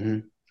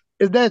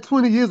 Is that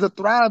 20 years a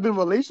thriving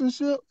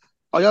relationship?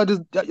 Or y'all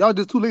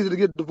just too lazy to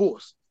get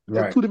divorced?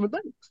 That's two different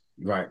things.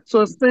 Right.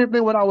 So it's the same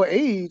thing with our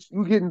age.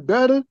 You getting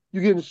better,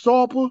 you getting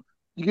sharper,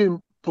 you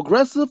getting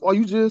progressive, or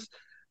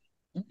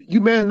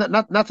you man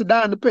not to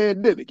die in the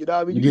pandemic, you know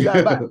what I mean? You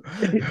got by.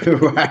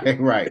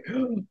 Right.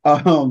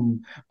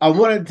 I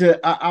wanted to.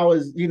 I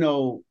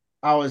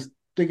was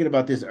thinking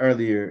about this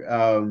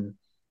earlier.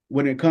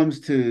 When it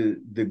comes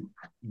to the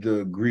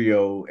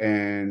griot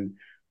and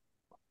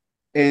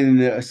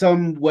in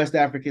some West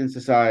African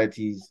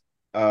societies,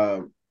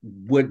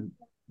 would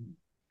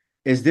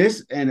is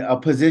this a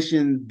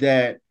position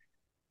that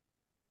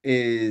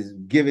is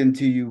given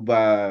to you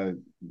by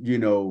you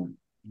know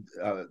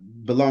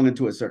belonging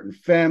to a certain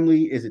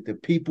family? Is it the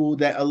people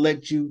that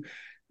elect you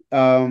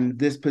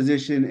this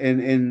position?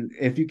 And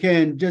if you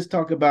can just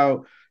talk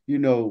about you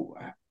know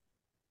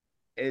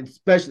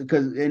especially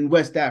because in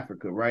West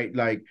Africa, right?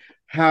 Like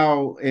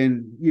how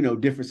in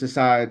different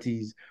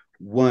societies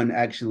one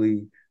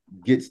actually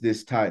gets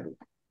this title.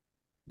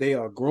 They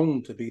are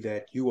groomed to be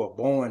that. You are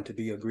born to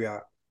be a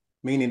griot,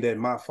 meaning that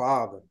my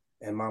father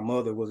and my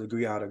mother was a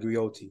griot, a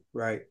grioti,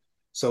 right?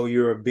 So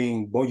you're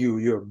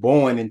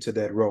born into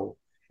that role,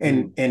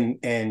 and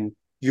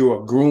you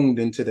are groomed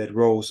into that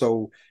role.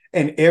 So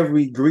and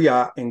every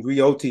griot and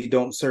grioti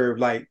don't serve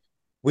like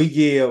we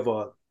give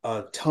a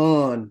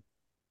ton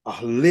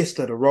a list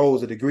of the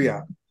roles of the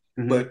griot,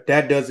 but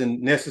that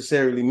doesn't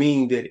necessarily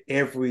mean that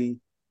every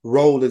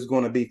role is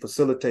going to be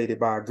facilitated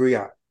by a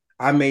griot.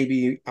 I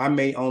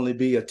may only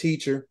be a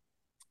teacher,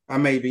 I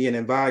may be an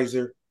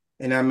advisor,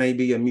 and I may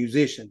be a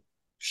musician.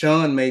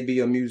 Sean may be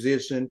a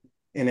musician,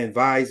 an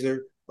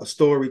advisor, a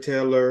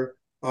storyteller,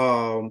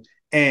 and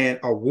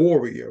a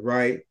warrior,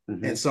 right?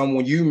 And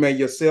someone you may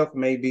yourself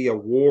may be a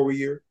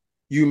warrior.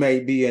 You may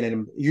be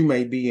an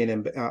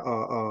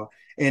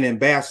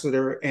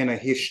ambassador and a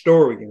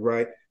historian,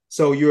 right?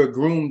 So you're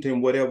groomed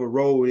in whatever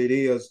role it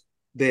is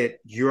that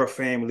your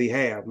family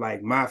have.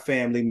 Like my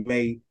family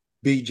may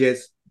be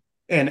just,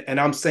 and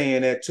I'm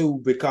saying that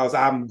too because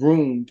I'm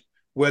groomed,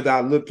 whether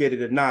I look at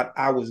it or not.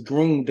 I was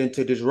groomed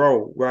into this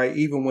role, right?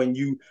 Even when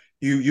you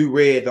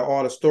read the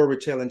Art of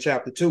Storytelling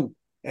chapter 2,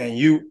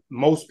 and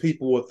most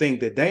people will think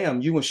that,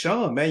 damn, you and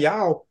Sean, man,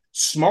 y'all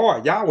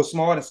smart, y'all was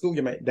smart in school.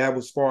 Man, that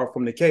was far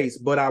from the case,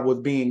 but I was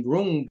being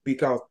groomed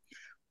because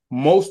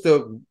most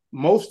of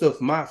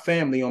my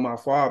family on my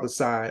father's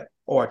side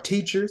are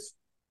teachers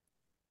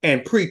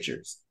and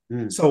preachers.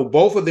 So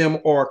both of them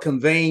are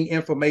conveying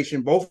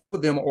information. Both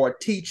of them are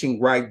teaching,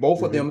 right?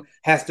 Both of them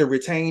has to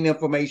retain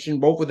information.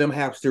 Both of them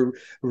have to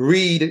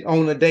read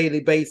on a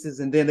daily basis,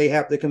 and then they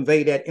have to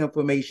convey that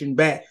information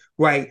back,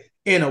 right,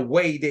 in a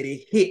way that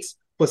it hits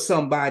for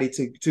somebody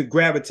to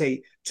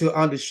gravitate, to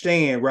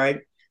understand, right?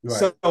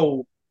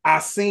 So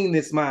I've seen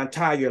this my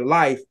entire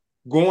life.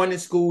 Going to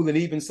school, and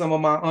even some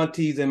of my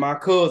aunties and my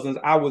cousins,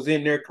 I was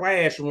in their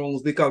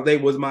classrooms because they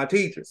was my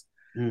teachers.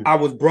 I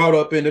was brought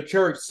up in the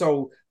church,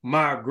 so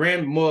my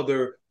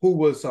grandmother,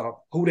 who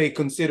they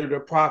considered a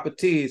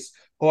prophetess,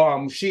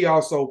 she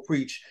also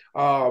preached.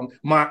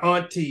 My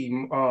auntie,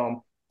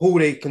 who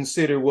they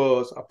consider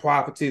was a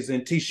prophetess,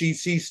 and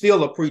she's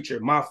still a preacher.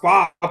 My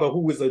father,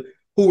 who is a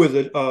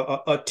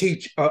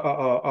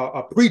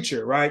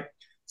preacher, right?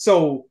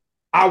 So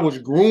I was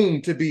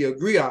groomed to be a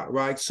griot,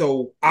 right?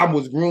 So I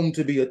was groomed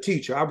to be a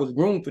teacher. I was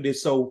groomed for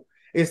this. So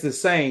it's the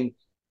same.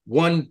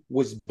 One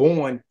was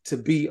born to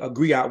be a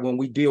griot when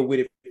we deal with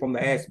it from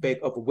the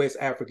aspect of a West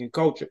African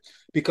culture,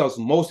 because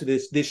most of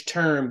this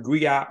term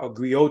griot or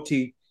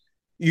grioti,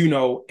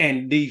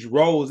 and these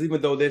roles,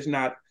 even though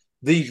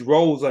these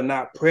roles are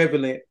not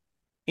prevalent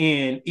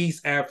in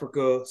East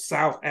Africa,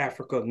 South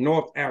Africa,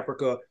 North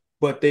Africa,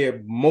 but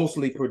they're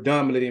mostly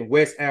predominant in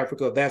West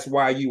Africa. That's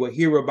why you will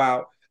hear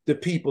about the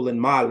people in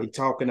Mali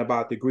talking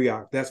about the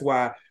griots. That's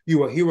why you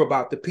will hear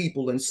about the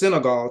people in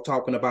Senegal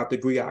talking about the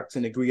griots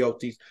and the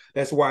griotis.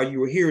 That's why you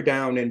will hear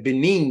down in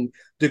Benin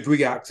the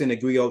griots and the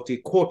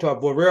grioti. Cote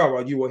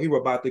d'Ivoire, you will hear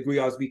about the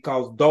griots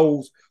because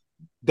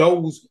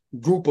those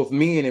group of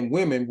men and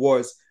women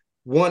was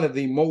one of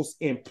the most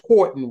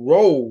important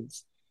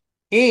roles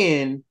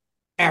in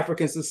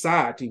African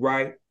society,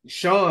 right?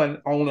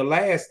 Sean, on the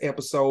last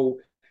episode,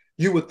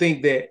 you would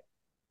think that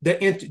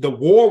the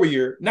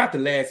warrior, not the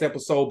last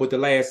episode, but the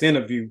last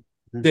interview,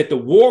 that the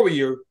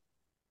warrior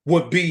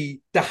would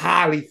be the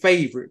highly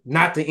favored,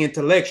 not the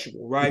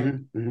intellectual, right?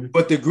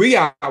 But the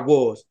griot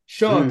was.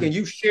 Sean, can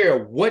you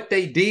share what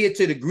they did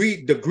to the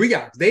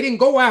griots? They didn't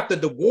go after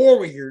the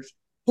warriors.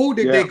 Who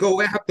did they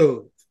go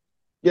after?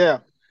 Yeah.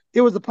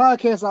 It was the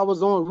podcast I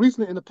was on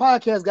recently, and the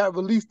podcast got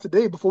released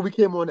today before we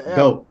came on the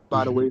air,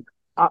 by the way.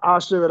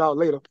 I'll share it out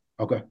later.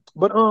 Okay.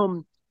 But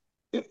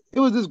it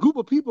was this group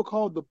of people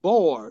called the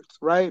Bards,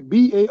 right?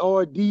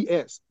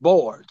 Bards,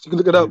 Bards. You can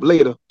look it up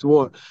later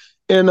tomorrow.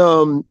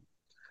 And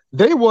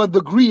they were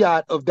the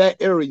griot of that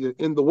area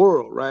in the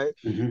world, right?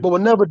 But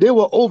whenever they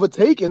were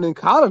overtaken and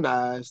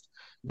colonized,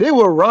 they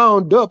would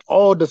round up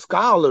all the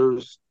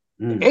scholars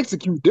and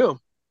execute them.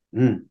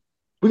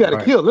 We got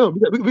to kill them.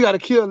 We got to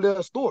kill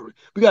their story.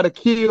 We got to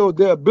kill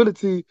their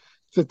ability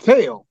to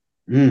tell.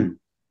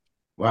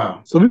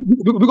 Wow. So we're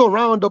going to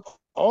round up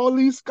all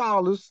these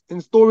scholars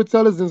and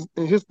storytellers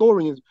and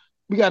historians.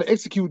 We got to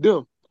execute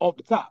them off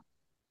the top.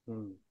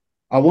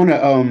 I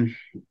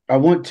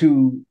want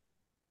to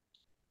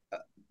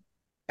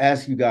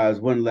ask you guys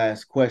one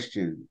last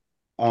question.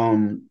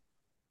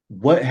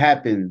 What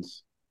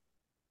happens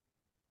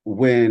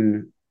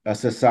when a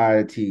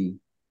society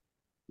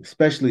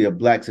especially a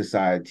Black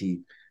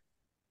society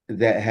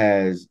that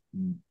has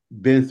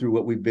been through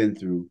what we've been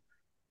through,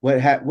 what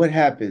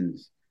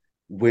happens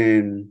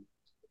when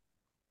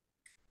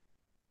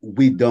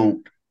we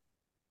don't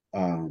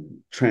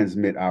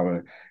transmit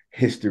our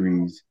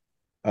histories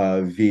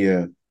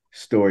via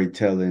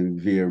storytelling,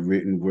 via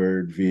written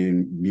word, via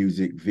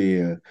music,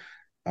 via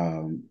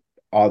um,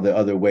 all the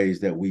other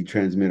ways that we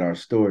transmit our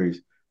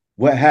stories.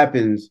 What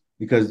happens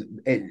because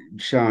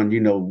Sean,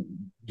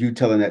 you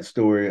telling that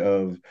story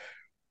of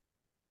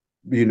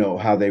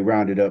how they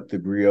rounded up the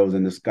griots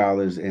and the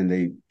scholars and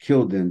they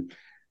killed them.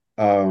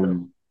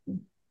 Um,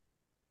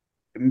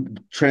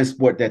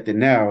 Transport that to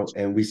now,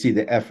 and we see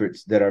the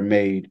efforts that are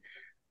made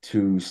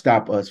to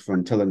stop us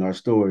from telling our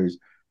stories.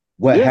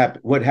 Yeah.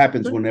 What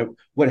happens when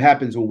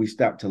we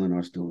stop telling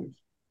our stories?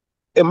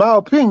 In my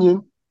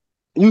opinion,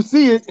 you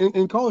see it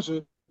in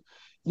culture.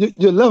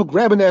 You're left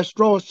grabbing at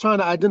straws, trying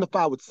to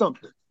identify with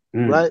something,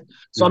 Mm. right?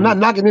 So I'm Mm-hmm. not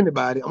knocking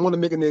anybody. I'm going to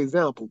make an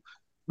example.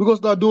 We're going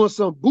to start doing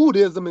some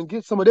Buddhism and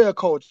get some of their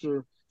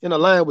culture in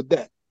line with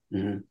that.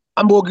 Mm-hmm.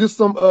 I'm gonna get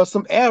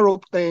some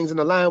Arab things in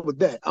line with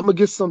that. I'm gonna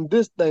get some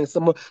this thing,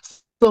 some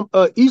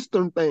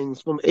Eastern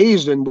things from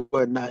Asia and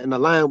whatnot in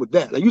line with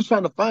that. Like you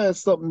trying to find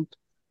something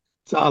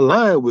to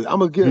align with. I'm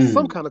gonna get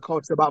some Mm-hmm. kind of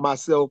culture about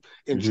myself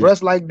and Mm-hmm.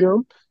 dress like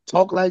them,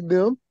 talk like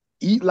them,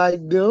 eat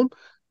like them,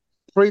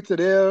 pray to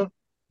their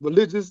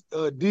religious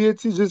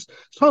deity. Just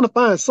trying to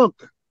find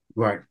something.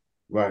 Right.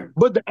 Right.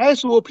 But the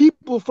actual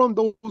people from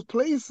those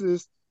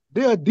places,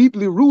 they are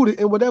deeply rooted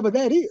in whatever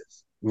that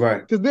is Right.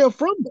 because they're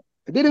from there.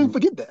 They didn't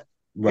forget that.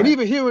 And Right.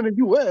 even here in the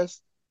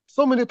US,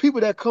 so many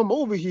people that come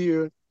over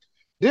here,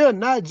 they're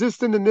not just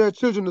sending their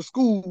children to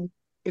school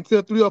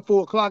until 3 or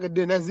 4 o'clock and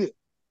then that's it.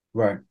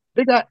 Right.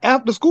 They got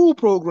after school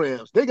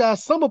programs, they got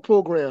summer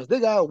programs, they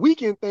got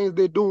weekend things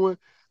they're doing.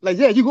 Like,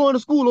 yeah, you're going to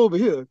school over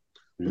here,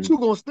 but Mm-hmm.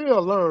 you're gonna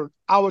still learn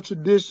our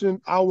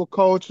tradition, our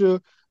culture,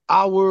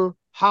 our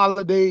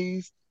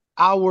holidays,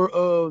 our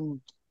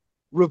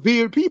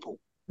revered people.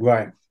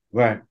 Right.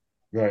 Right.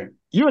 Right.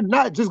 You're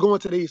not just going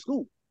to their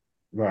school.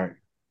 Right.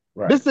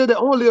 They Right. said that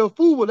only a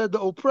fool will let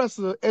the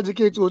oppressor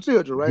educate your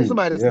children, right? Mm-hmm.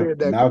 Somebody Yeah. said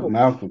that quote.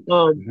 Malcolm.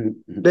 Um,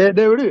 Mm-hmm.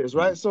 there it is, Mm-hmm.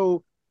 right?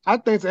 So I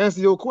think to answer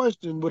your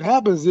question, what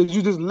happens is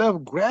you just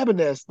left grabbing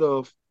that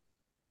stuff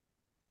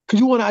because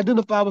you want to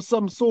identify with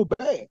something so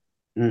bad.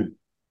 Mm-hmm.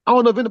 I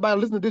don't know if anybody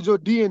listening did your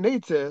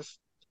DNA test.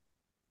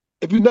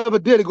 If you never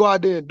did it, go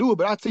out there and do it.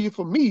 But I tell you,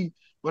 for me,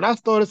 when I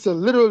started to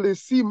literally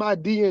see my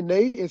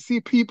DNA and see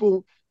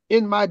people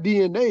in my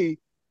DNA,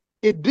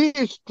 it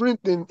did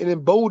strengthen and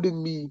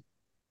embolden me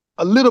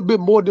a little bit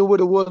more than what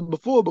it was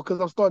before because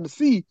I'm starting to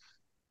see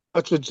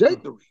a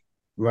trajectory.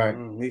 Right. But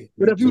Me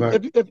too.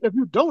 if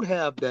you don't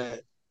have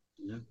that,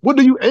 what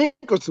do you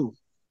anchor to?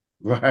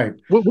 Right.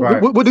 What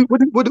Right.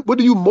 what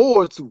do you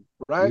more to?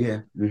 Right? Yeah.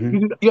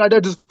 Mm-hmm. You out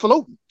there just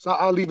floating. So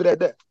I'll leave it at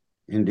that.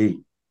 Indeed.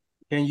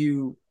 Can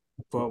you,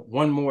 for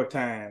one more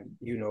time,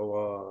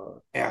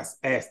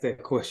 ask that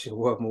question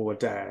one more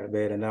time,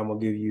 man, and I'm gonna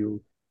give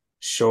you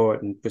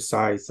short and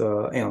precise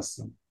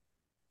answer.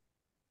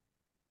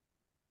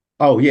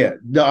 Oh yeah.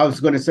 No, I was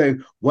going to say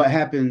what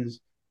happens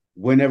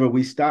whenever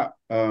we stop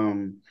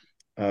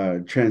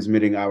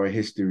transmitting our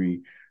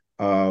history,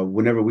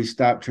 whenever we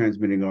stop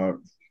transmitting our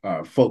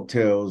folk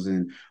tales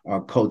and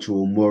our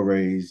cultural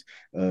mores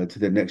to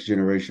the next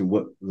generation.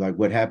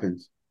 What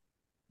happens?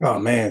 Oh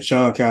man,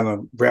 Sean kind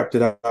of wrapped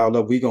it all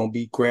up. We're gonna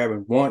be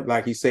grabbing one,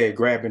 like he said,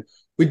 grabbing.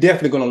 We're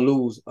definitely gonna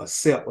lose a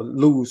self,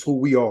 lose who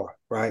we are,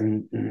 right?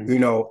 Mm-hmm. You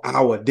know,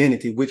 our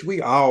identity, which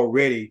we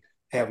already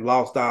have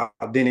lost our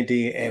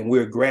identity, and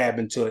we're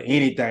grabbing to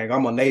anything.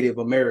 I'm a Native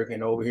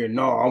American over here.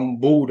 No, I'm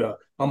Buddha.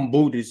 I'm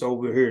Buddhist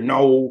over here.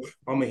 No,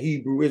 I'm a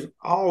Hebrew. It's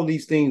all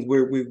these things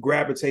we're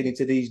gravitating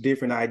to these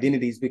different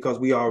identities because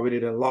we already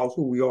done lost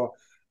who we are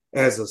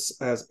as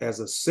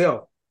a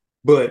self.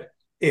 But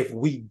if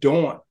we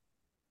don't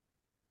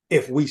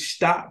if we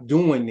stop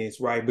doing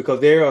this, right, because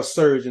there are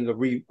surges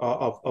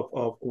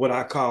of what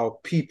I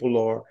call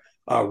people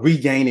are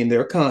regaining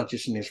their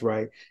consciousness,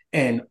 right,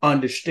 and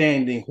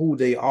understanding who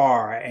they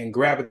are and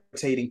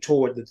gravitating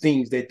toward the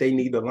things that they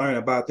need to learn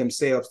about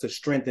themselves to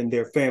strengthen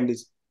their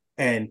families,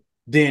 and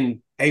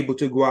then able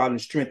to go out and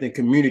strengthen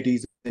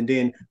communities, and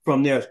then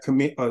from there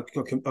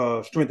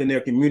strengthen their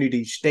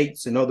community,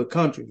 states, and other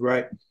countries,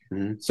 right.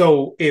 Mm-hmm.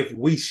 So if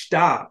we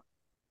stop,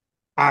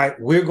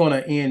 we're going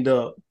to end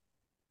up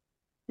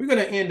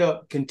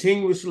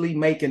continuously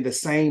making the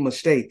same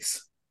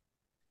mistakes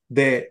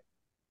that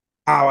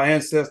our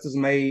ancestors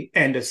made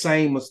and the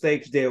same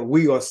mistakes that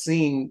we are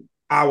seeing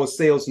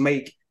ourselves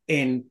make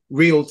in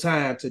real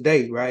time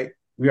today, right?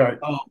 Right.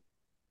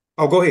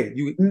 Oh, go ahead.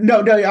 You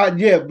No,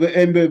 yeah,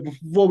 but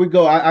before we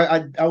go, I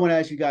want to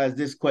ask you guys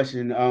this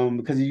question,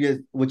 because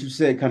what you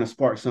said kind of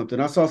sparked something.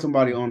 I saw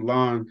somebody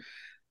online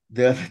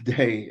the other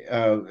day,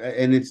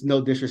 and it's no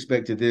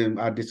disrespect to them.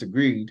 I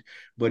disagreed,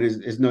 but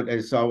it's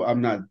no. So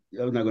I'm not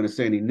going to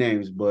say any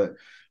names, but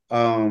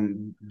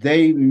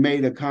they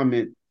made a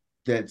comment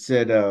that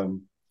said, all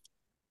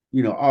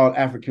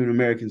African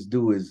Americans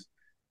do is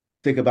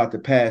think about the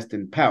past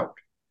and pout.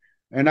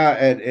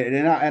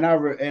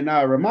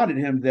 I reminded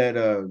him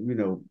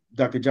that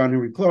Dr. John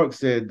Henry Clark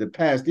said the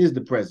past is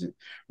the present,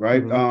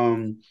 right?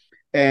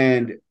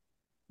 And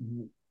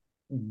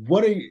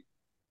what are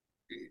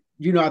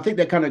I think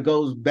that kind of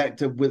goes back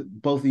to what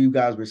both of you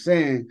guys were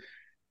saying.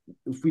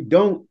 If we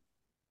don't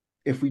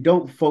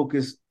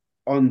focus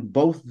on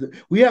both,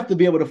 we have to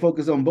be able to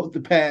focus on both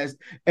the past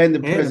and the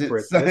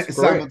present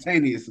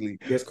simultaneously.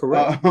 That's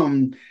correct.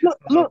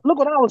 Look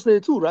what I was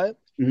saying too, right?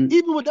 Mm-hmm.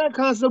 Even with that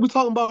concept we're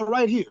talking about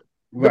right here,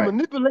 the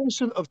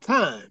manipulation of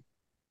time.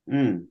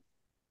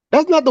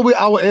 That's not the way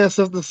our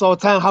ancestors saw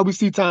time. How we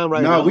see time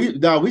right now.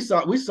 We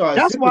saw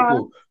that's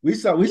cyclical. We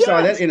saw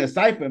that in a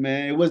cipher,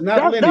 man. It was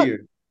not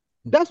linear.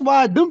 That's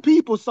why them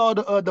people saw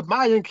the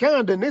Mayan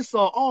calendar and they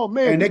saw, oh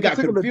man, and they got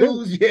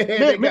confused.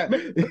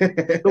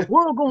 The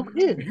world gonna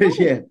end.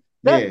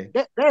 No,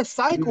 that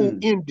cycle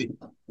ended.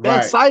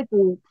 That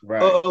cycle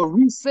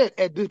reset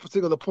at this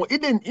particular point.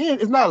 It didn't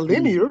end. It's not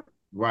linear.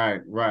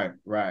 Right.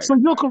 So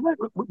you're correct.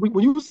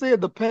 When you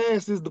said the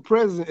past is the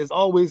present, is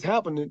always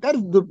happening, that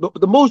is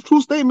the most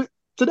true statement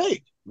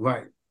today.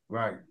 Right.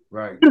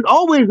 It's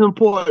always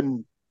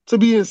important to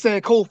be in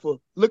Sankofa,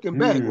 looking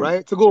back,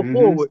 right? To go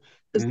forward.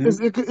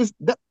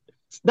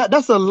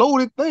 That's a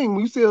loaded thing. When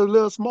you say a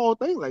little small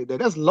thing like that,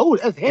 that's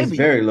loaded. That's heavy. It's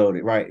very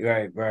loaded.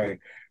 Right.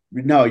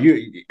 No,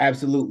 you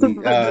absolutely.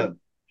 The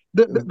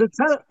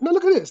time. Now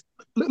look at this.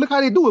 Look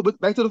how they do it. But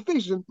back to the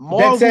fiction,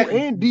 Marvel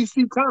and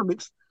DC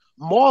Comics,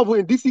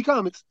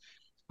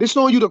 they're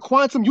showing you the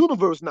quantum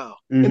universe now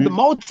in the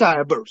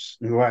multiverse.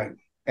 Right.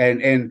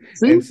 And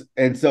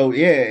so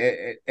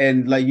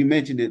and like you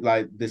mentioned it,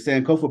 like the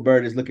Sankofa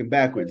bird is looking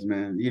backwards,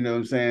 man. You know what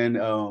I'm saying?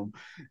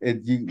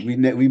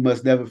 We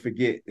must never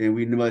forget, and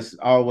we must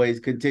always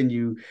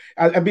continue.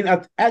 And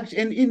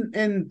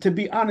to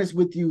be honest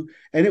with you,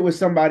 and it was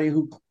somebody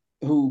who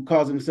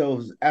calls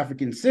themselves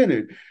African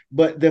centered,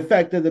 but the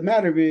fact of the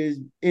matter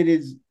is, it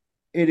is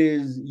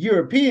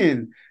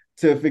European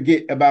to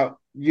forget about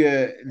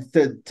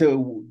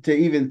to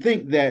even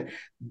think that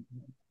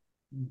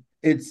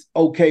it's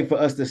okay for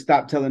us to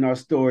stop telling our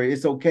story.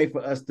 It's okay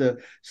for us to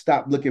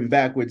stop looking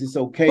backwards. It's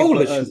okay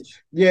for us.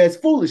 Yeah, it's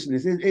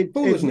foolishness.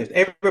 Foolishness.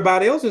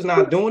 Everybody else is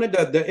not doing it.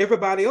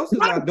 Everybody else is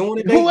not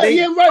doing it. Who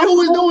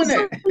is doing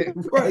that?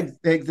 Right.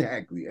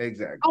 Exactly. I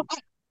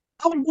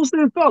was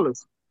saying,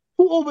 fellas,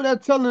 who over there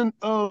telling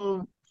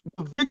the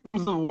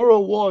victims of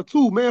World War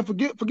II, man,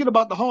 forget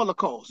about the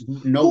Holocaust?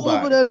 Nobody. Who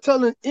over there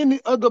telling any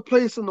other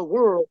place in the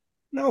world,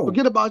 no,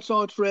 forget about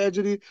y'all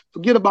tragedy,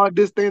 forget about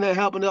this thing that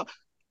happened.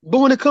 But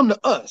when it come to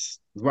us,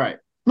 right?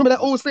 Remember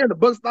that old saying, the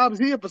buck stops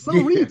here? For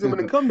some reason, when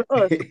it come to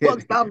us, the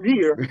buck stops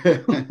here.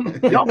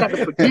 Y'all got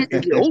to forget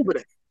and get over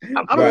that.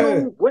 I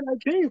don't know where that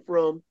came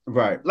from.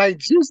 Right. Like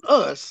just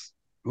us.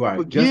 Right.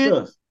 Forget,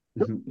 just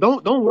us.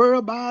 Don't worry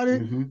about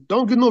it.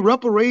 Don't get no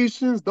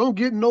reparations. Don't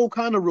get no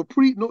kind of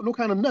reprieve. No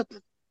kind of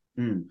nothing.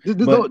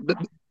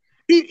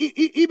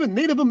 Even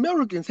Native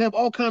Americans have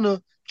all kind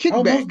of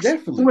kickbacks. Most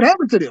definitely. So what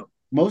happened to them?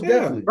 Most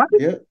definitely. Right?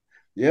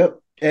 Yep.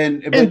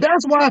 And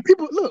that's why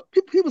people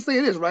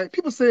say this, right?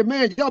 People say,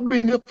 man, y'all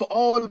been here for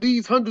all of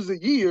these hundreds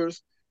of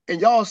years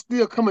and y'all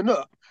still coming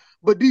up.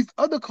 But these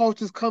other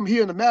cultures come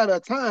here in a matter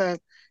of time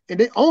and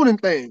they owning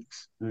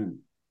things.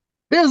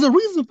 There's a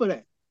reason for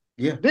that.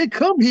 Yeah. They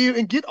come here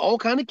and get all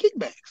kind of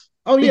kickbacks.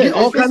 Oh yeah,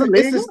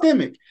 it's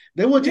systemic.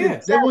 They want you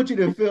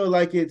to feel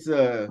like it's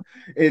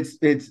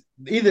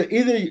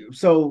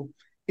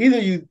either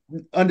you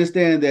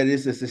understand that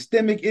it's a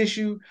systemic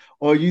issue,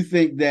 or you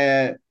think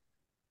that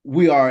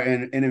we are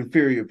an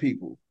inferior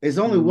people. It's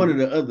only one or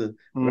the other,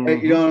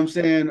 right? You know what I'm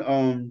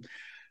saying?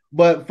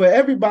 But for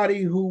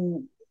everybody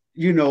who,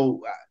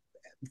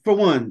 for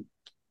one,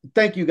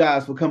 thank you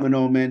guys for coming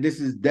on, man. This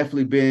has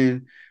definitely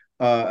been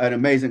an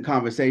amazing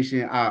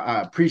conversation.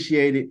 I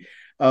appreciate it.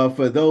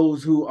 For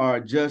those who are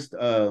just,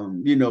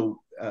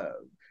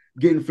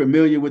 getting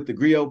familiar with the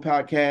Griot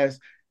podcast,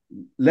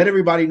 let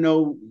everybody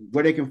know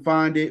where they can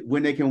find it,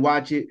 when they can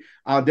watch it.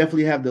 I'll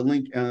definitely have the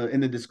link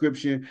in the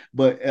description.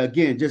 But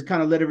again, just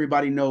kind of let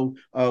everybody know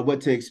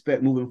what to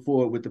expect moving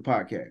forward with the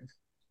podcast.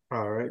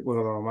 All right.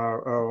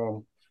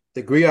 Well,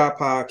 the Griot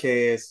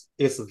podcast,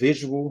 it's a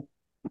visual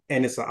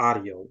and it's an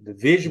audio. The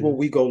visual,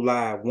 we go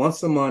live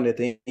once a month at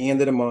the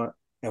end of the month,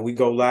 and we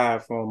go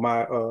live from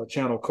my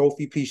channel,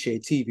 Kofi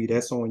Piche TV.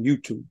 That's on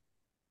YouTube.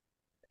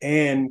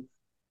 And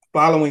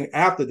following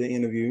after the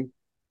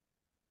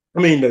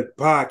the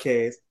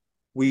podcast,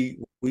 we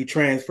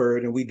transfer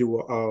it and we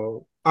do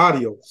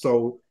audio.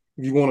 So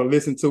if you want to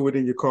listen to it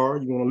in your car,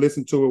 you want to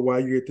listen to it while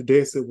you're at the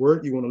desk at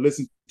work, you want to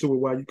listen to it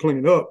while you're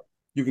cleaning up,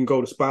 you can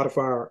go to Spotify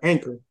or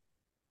Anchor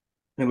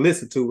and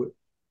listen to it.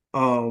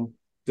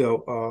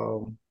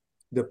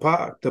 The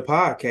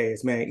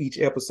podcast, man, each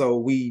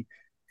episode,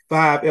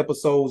 5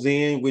 episodes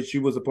in, which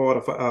you was a part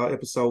of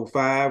episode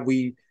 5.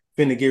 We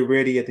finna get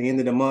ready at the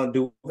end of the month,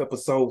 do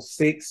episode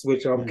 6,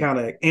 which I'm kind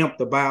of amped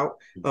about.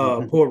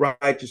 Poor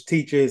Righteous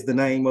Teacher is the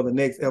name of the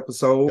next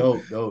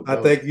episode. Dope. I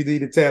think you need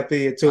to tap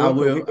into it. I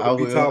will. We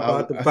talk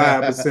about the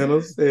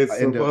 5%ers and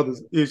some other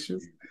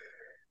issues.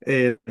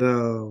 And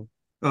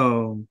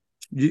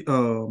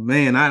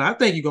Man, I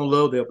think you're gonna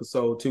love the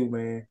episode too,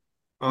 man.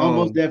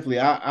 Almost definitely.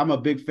 I'm a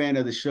big fan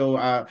of the show.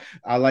 I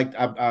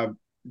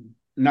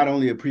not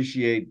only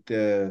appreciate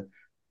the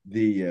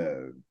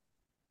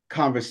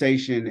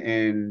conversation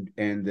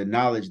and the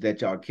knowledge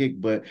that y'all kick,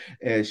 but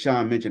as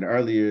Sean mentioned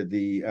earlier,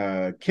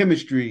 the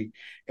chemistry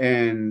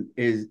and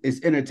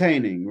is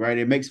entertaining, right?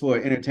 It makes for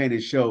an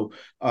entertaining show,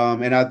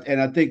 and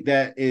I think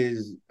that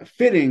is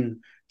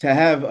fitting to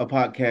have a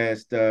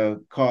podcast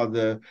called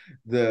the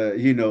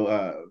you know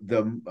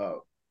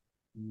the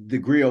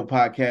Griot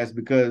podcast,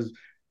 because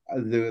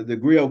the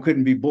Griot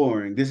couldn't be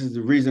boring. This is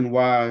the reason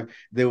why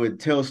they would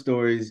tell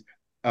stories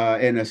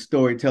in a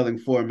storytelling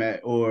format,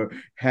 or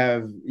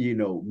have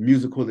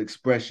musical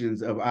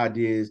expressions of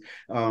ideas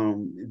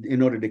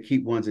in order to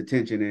keep one's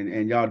attention,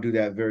 and y'all do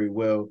that very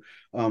well.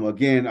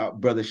 Again,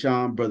 brother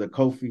Sean, brother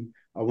Kofi,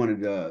 I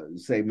wanted to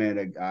say,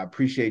 man, I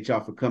appreciate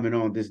y'all for coming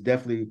on. This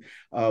definitely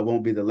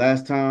won't be the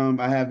last time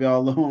I have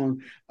y'all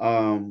on.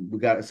 We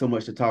got so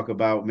much to talk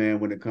about, man,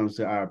 when it comes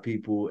to our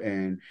people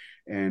and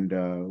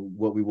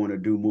what we want to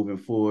do moving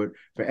forward.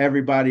 For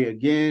everybody,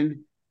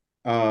 again,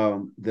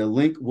 the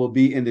link will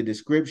be in the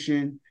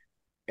description.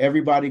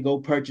 Everybody go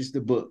purchase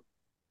the book.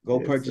 Go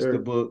purchase the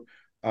book.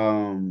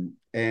 And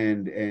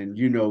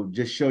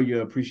just show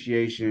your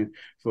appreciation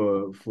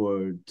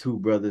for two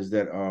brothers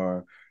that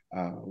are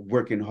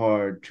working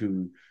hard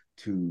to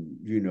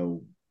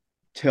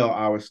tell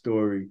our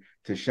story,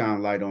 to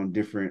shine light on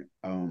different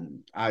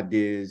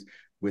ideas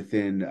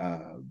within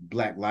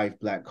Black life,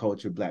 Black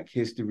culture, Black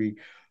history.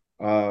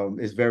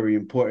 It's very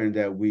important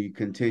that we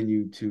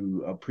continue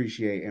to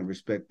appreciate and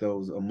respect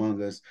those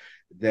among us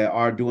that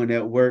are doing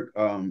that work.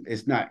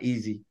 It's not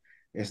easy.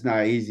 It's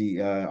not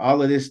easy.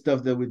 All of this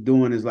stuff that we're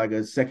doing is like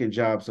a second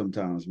job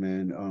sometimes,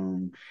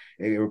 man.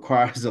 It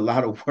requires a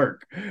lot of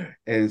work.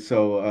 And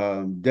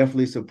so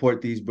definitely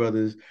support these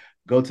brothers.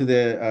 Go to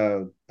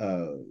their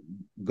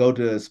go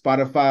to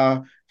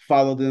Spotify,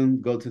 follow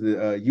them, go to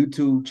the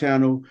YouTube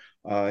channel,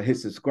 hit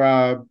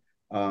subscribe,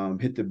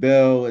 hit the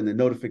bell and the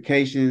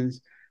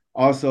notifications.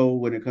 Also,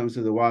 when it comes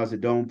to the Wise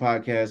of Dome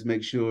podcast,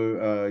 make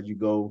sure you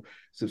go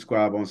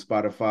subscribe on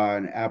Spotify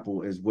and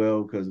Apple as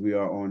well, because we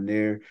are on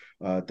there.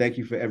 Thank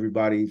you for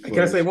everybody. Can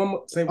I say one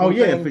more?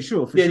 Yeah, thing? for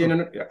sure. Yeah,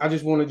 no. I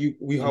just wanted you.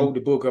 We hold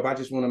the book up. I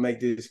just want to make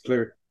this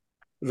clear.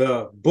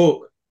 The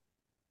book,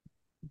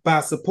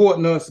 by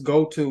supporting us,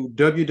 go to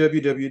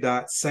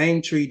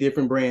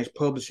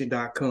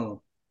www.sametreedifferentbranchpublishing.com.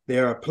 They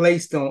are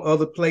placed on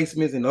other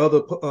placements and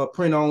other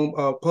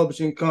print-on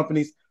publishing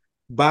companies.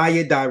 Buy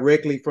it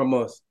directly from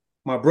us.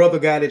 My brother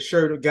got the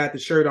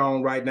shirt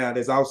on right now.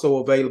 That's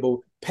also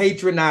available.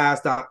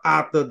 Patronize the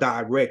author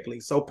directly.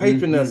 So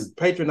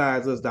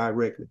patronize us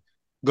directly.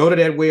 Go to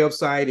that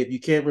website. If you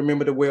can't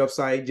remember the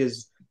website,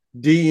 just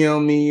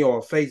DM me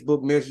or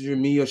Facebook Messenger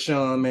me or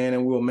Sean, man,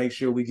 and we'll make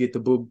sure we get the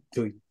book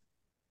to you.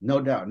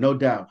 No doubt, no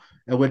doubt.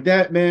 And with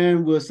that,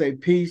 man, we'll say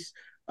peace.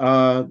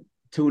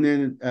 Tune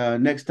in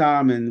next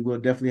time, and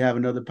we'll definitely have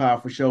another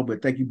powerful show.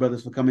 But thank you,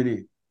 brothers, for coming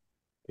in.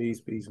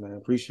 Peace, man.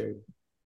 Appreciate it.